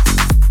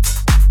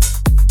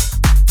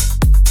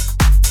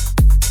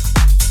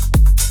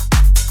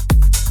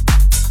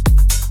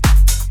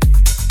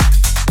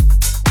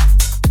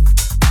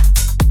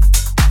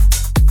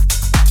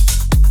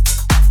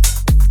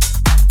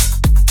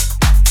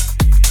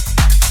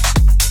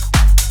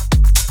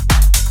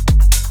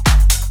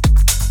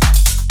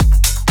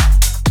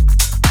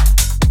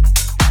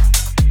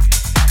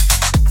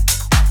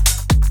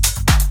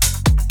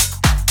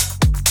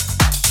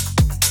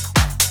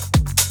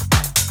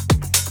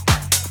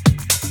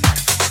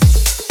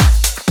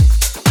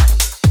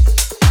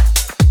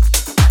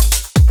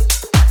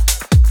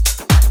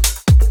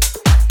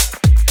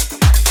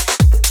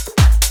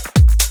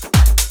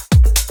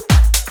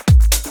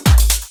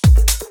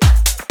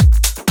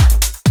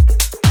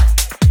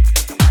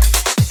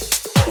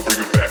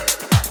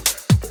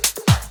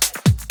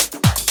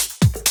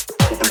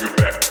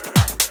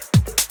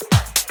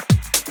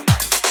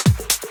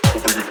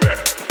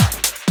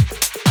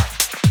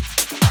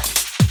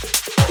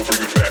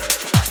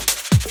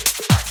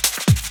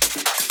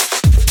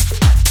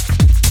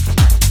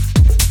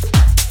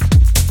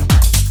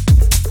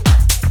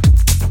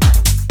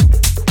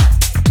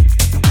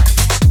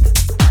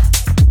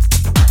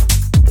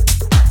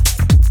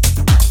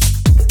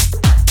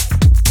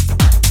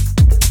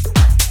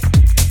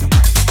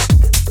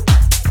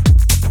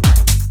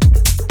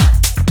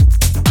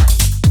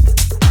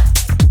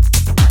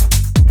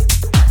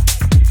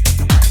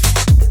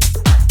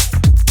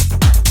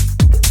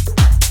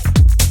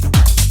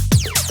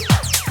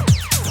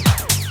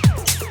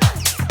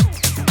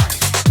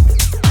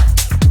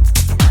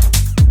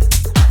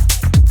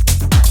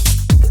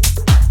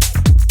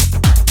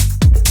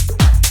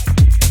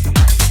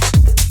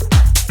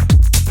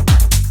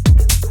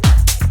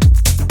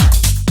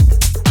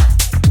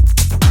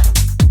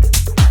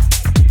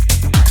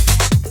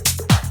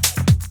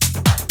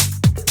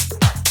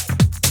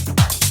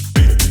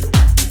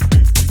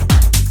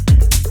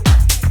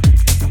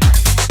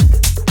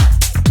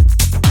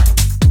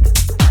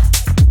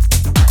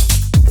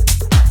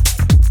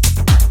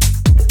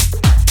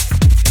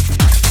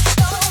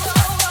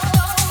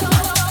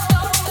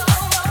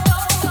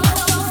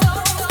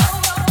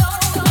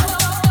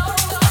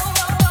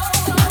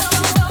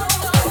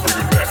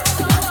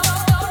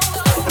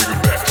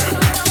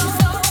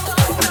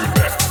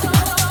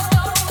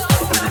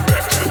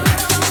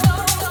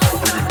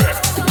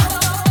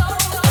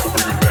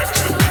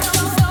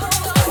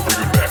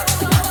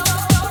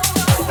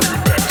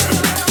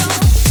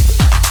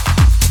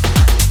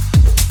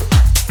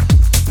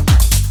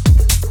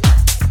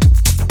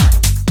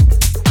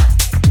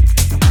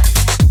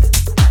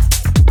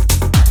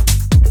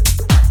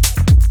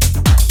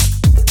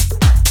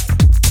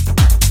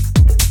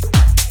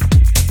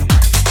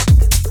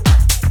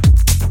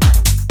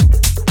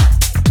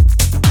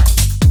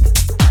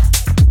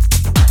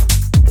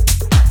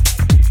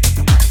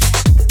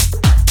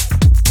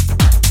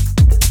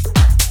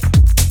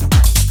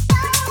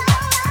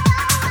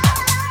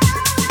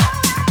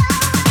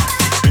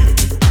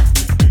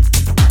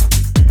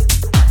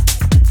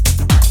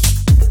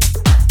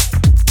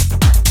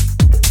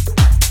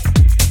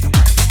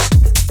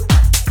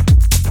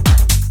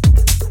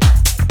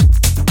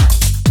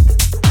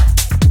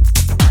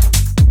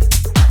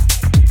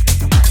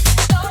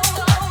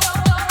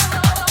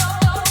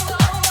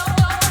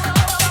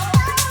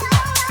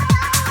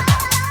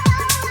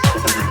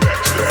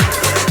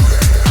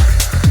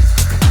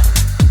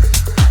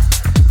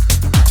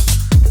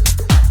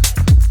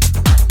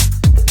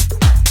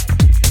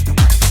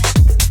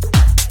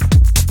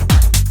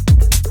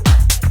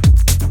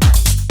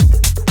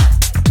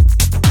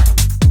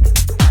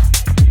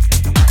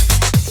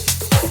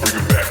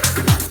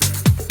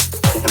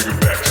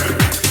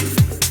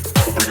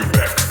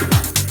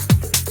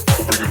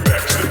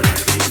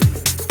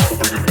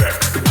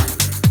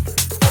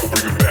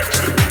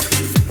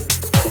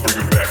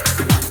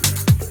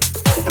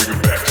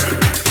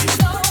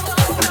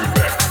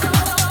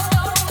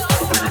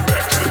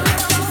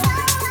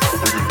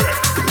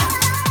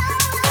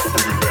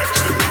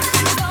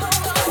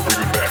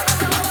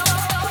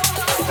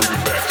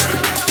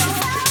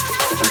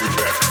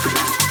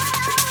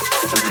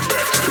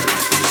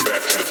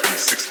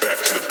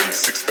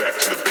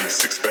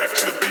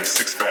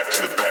 basics, back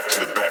to the back to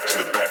the back to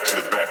the back to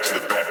the back to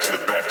the back to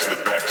the back to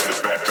the back to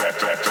the back back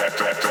back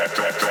back back back back back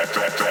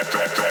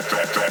back back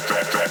back back back back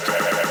back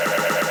back.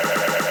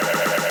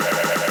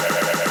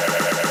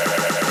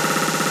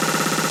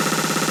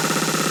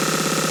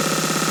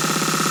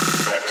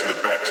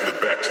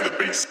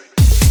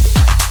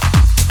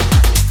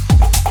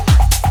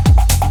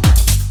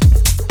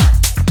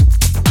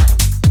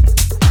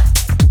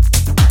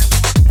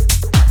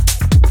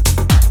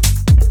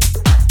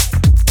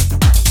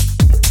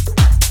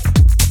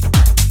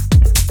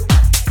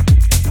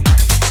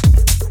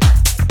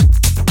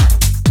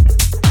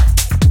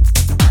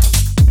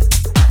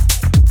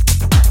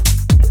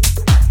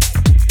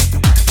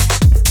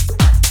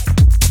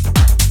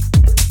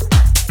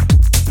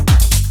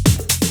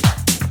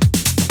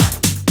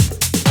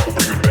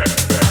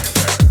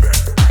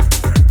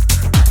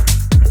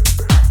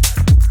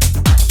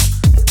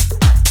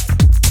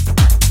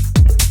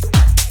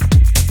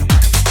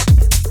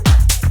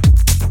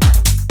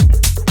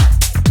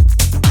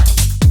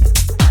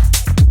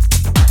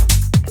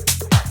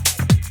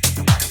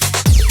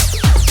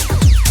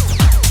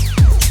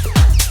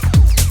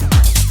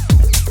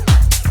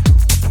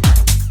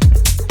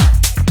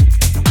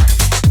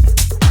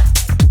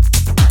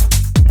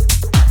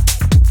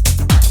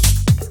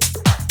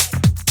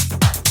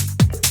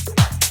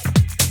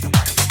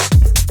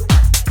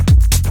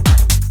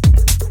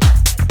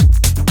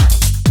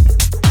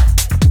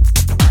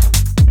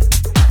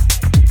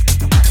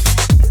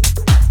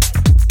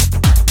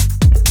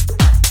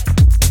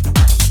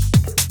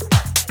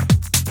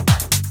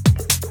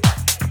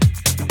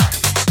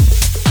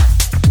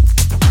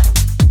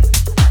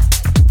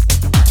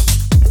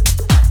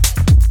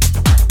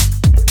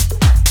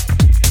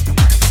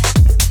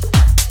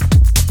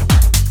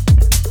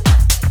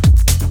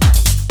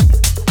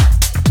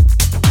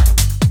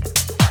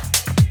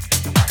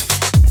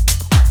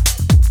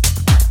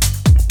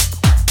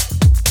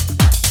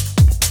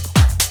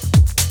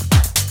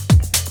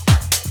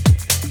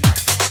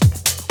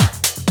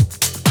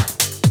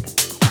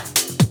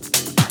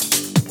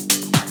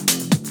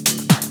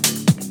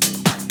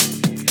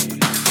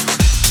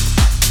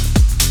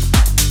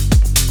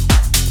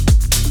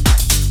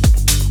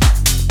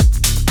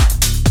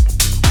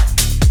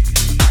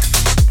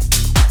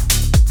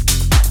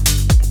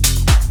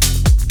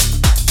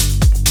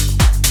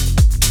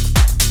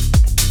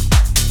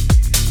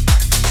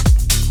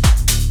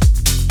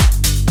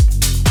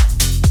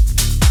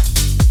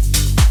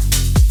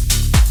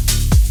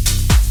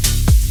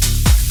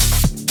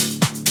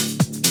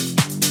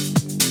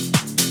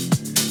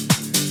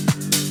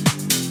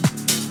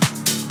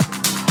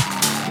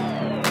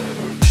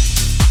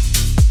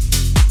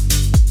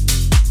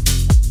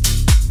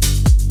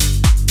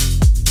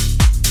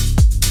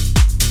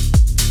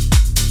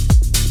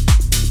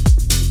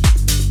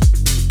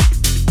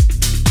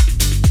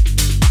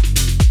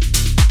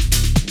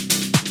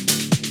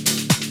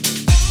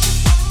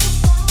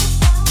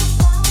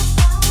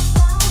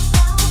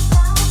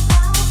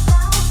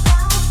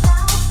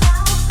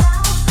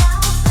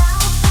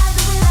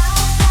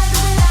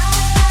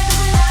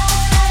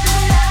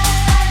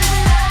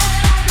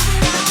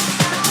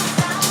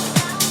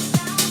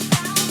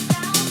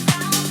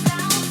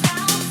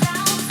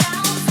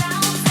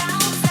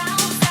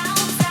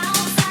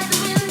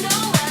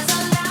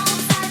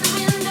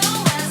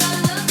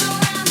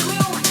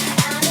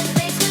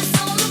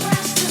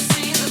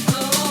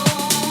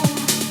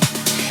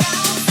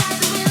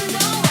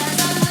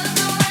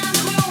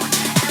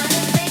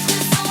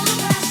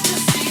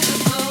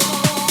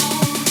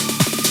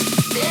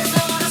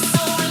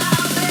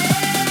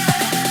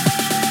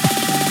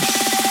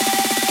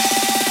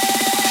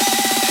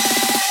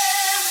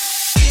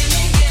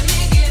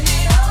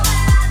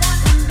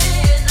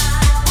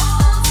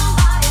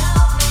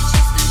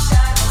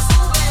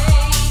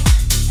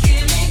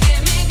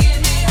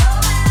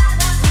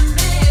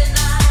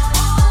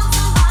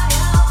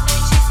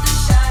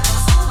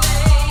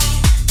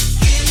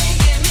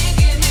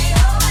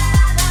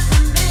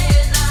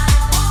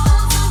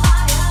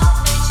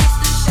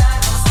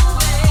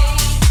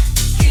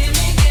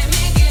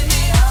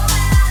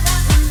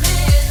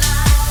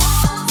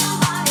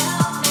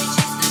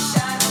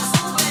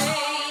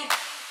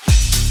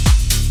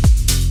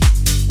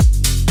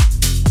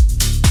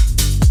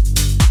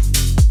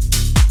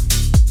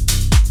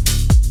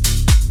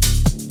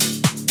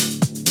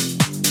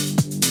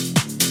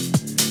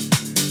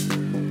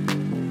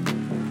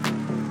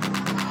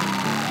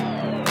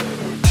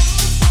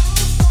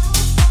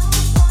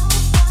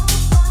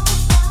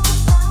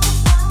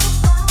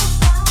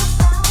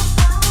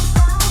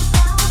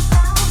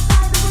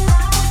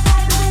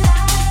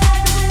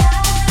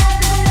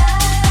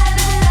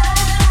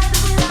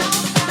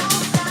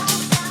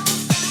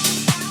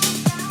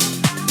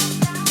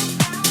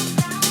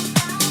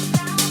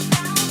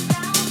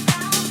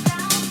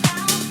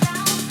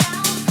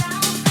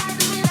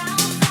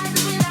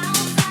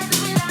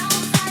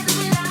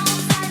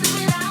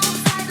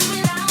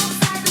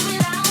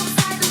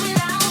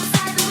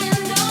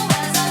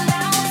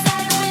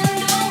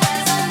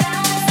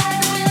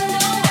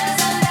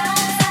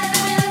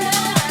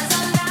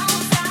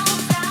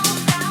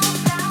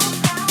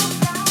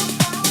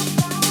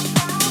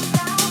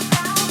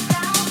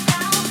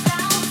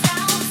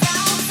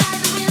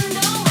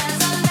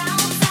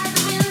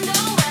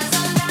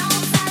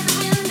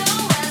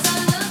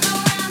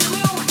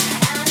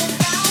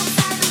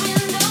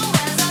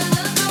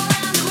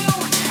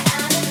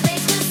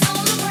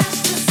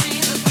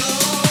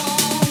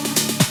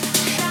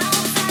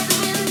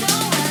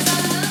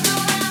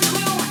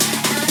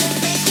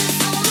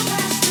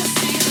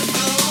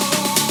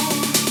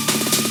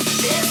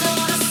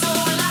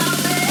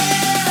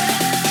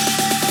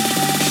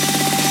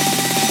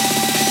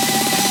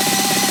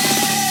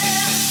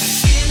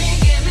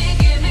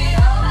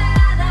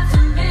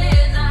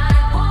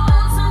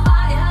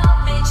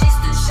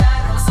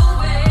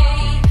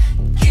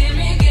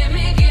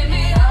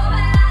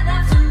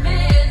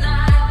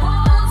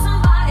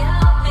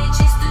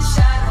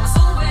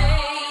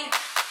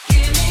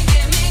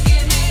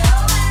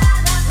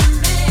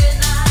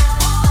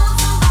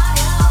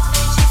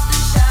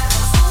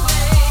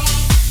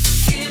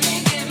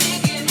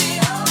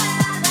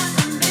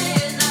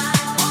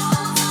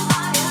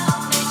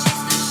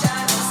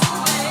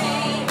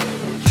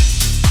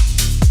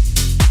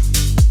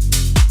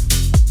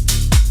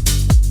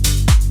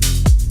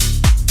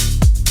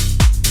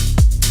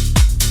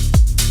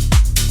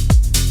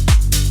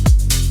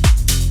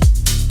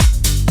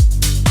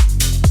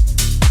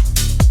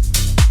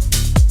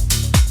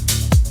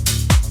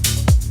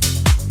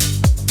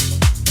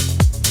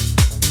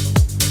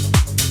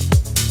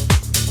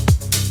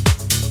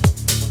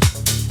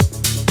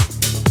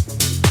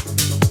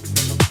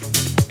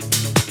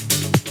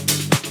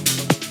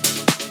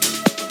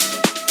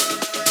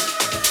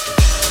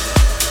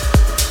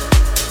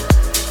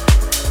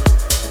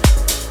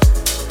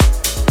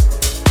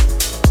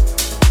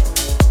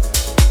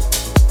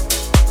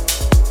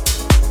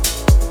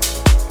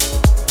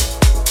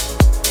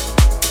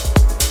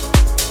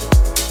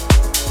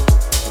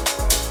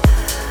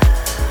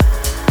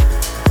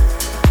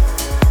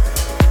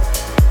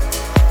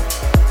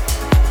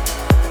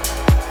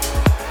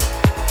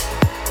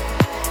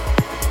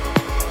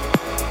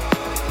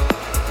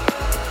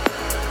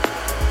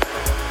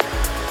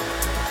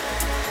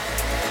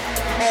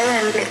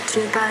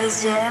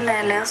 Parisienne,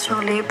 elle erre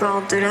sur les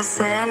bords de la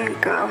Seine.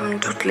 Comme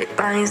toutes les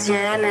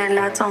Parisiennes, elle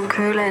attend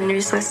que la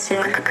nuit soit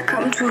ciel.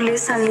 Comme tous les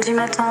samedis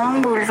matins,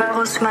 boulevard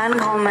Haussmann,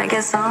 grand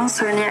magasin.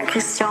 Sonia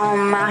Christian,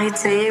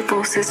 Marité,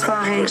 pour ses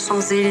soirées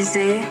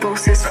Champs-Élysées. Pour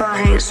ses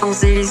soirées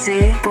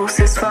Champs-Élysées. Pour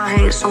ses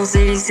soirées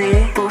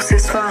Champs-Élysées. Pour ses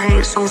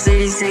soirées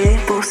Champs-Élysées.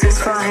 Pour ses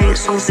soirées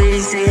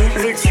Champs-Élysées.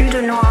 Vêtue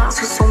de noir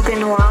sous son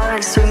peignoir,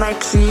 elle se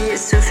maquille et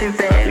se fait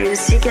belle. Une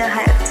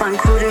cigarette, un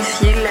coup de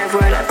fil, la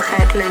voilà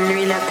prête, la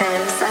nuit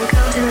l'appelle.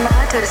 5h du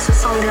mat, elle se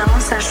sent bien,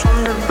 sa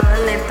chambre de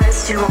bonne n'est pas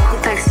si loin.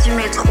 Taxi,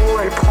 métro,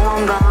 elle prend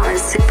un bain, et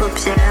ses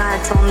paupières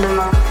attendent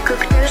demain.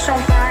 Cocktail,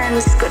 champagne,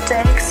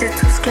 discothèque, c'est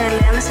tout ce qu'elle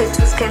aime, c'est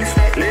tout ce qu'elle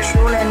fait. Le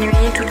jour, la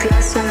nuit, toute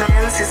la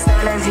semaine, c'est ça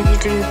la vie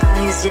d'une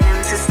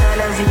Parisienne. C'est ça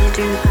la vie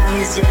d'une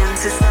Parisienne.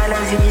 C'est ça la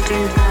vie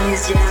d'une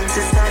Parisienne.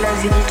 C'est ça la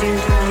vie d'une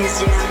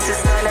Parisienne. C'est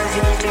ça la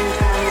vie d'une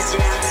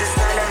Parisienne. C'est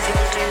ça la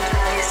vie d'une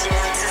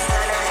Parisienne. C'est ça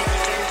la vie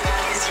d'une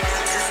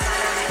Parisienne.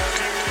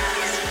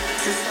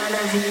 C'est ça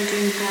la vie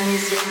d'une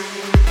Parisienne.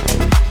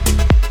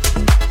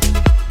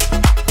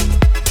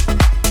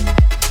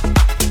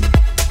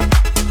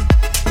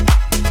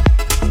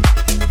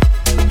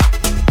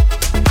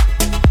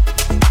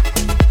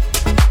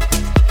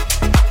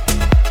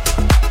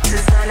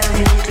 C'est ça la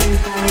vie d'une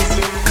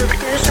Parisienne.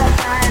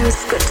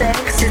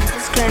 Discothèque, c'est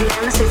tout ce qu'elle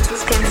aime, c'est tout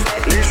ce qu'elle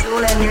fait. Le jour,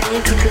 la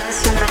nuit, toute la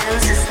semaine,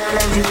 c'est ça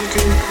la vie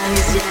d'une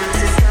Parisienne.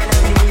 C'est ça la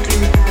vie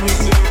d'une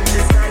Parisienne.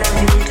 C'est ça la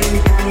vie d'une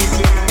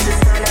Parisienne. C'est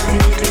ça la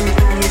vie d'une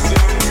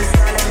Parisienne. C'est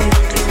ça la vie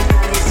d'une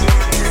Parisienne.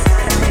 C'est ça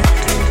la vie d'une Parisienne. C'est ça la vie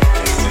d'une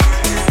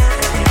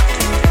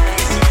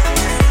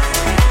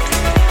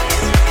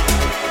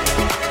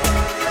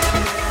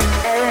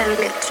Parisienne.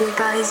 Elle est une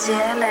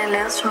Parisienne, elle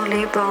erre sur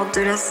les bords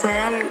de la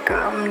Seine.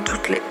 Comme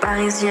toutes les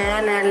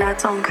Parisiennes, elle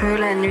attend que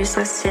la nuit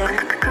soit ciel.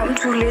 Comme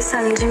tous les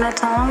samedis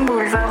matins,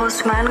 boulevard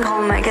Haussmann,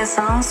 grand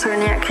magasin.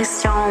 Sonia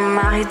Christian,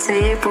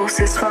 Marité, pour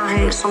ses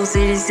soirées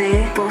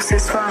Champs-Élysées. Pour ses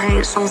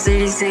soirées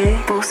Champs-Élysées.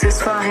 Pour ses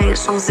soirées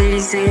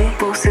Champs-Élysées.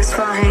 Pour ses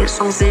soirées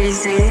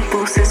Champs-Élysées.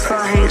 Pour ses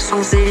soirées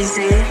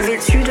Champs-Élysées.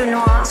 Vêtue de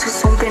noir sous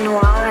son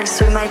peignoir, elle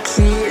se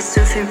maquille et se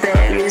fait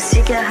belle. Une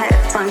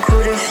cigarette, un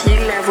coup de fil,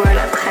 la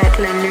voilà prête,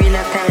 la nuit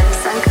l'appelle.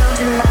 5h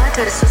du mat,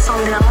 elle se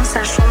sent bien,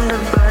 sa chambre de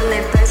bonne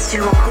n'est pas si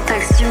loin.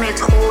 Taxi,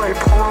 métro, elle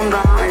prend un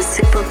bain et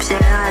ses paupières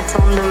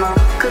attendent demain.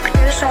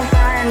 Cocktail,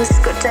 champagne,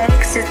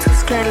 discothèque, c'est tout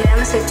ce qu'elle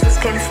aime, c'est tout ce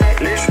qu'elle fait.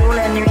 Le jour,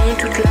 la nuit,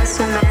 toute la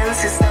semaine,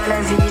 c'est ça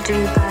la vie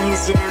d'une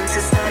Parisienne.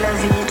 C'est ça la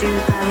vie d'une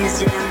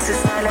Parisienne. C'est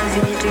ça la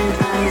vie d'une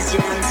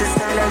Parisienne. C'est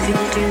ça la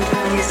vie d'une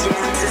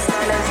Parisienne. C'est ça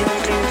la vie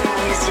d'une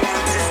Parisienne.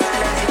 C'est ça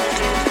la vie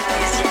d'une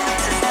Parisienne.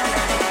 C'est ça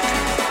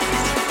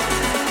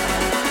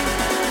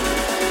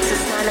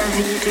la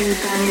vie d'une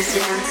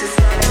Parisienne. C'est ça la vie d'une Parisienne. C'est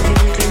ça la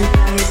vie d'une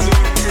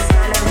Parisienne. C'est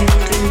ça la vie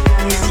d'une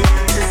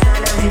Parisienne. C'est ça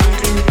la vie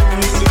d'une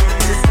Parisienne.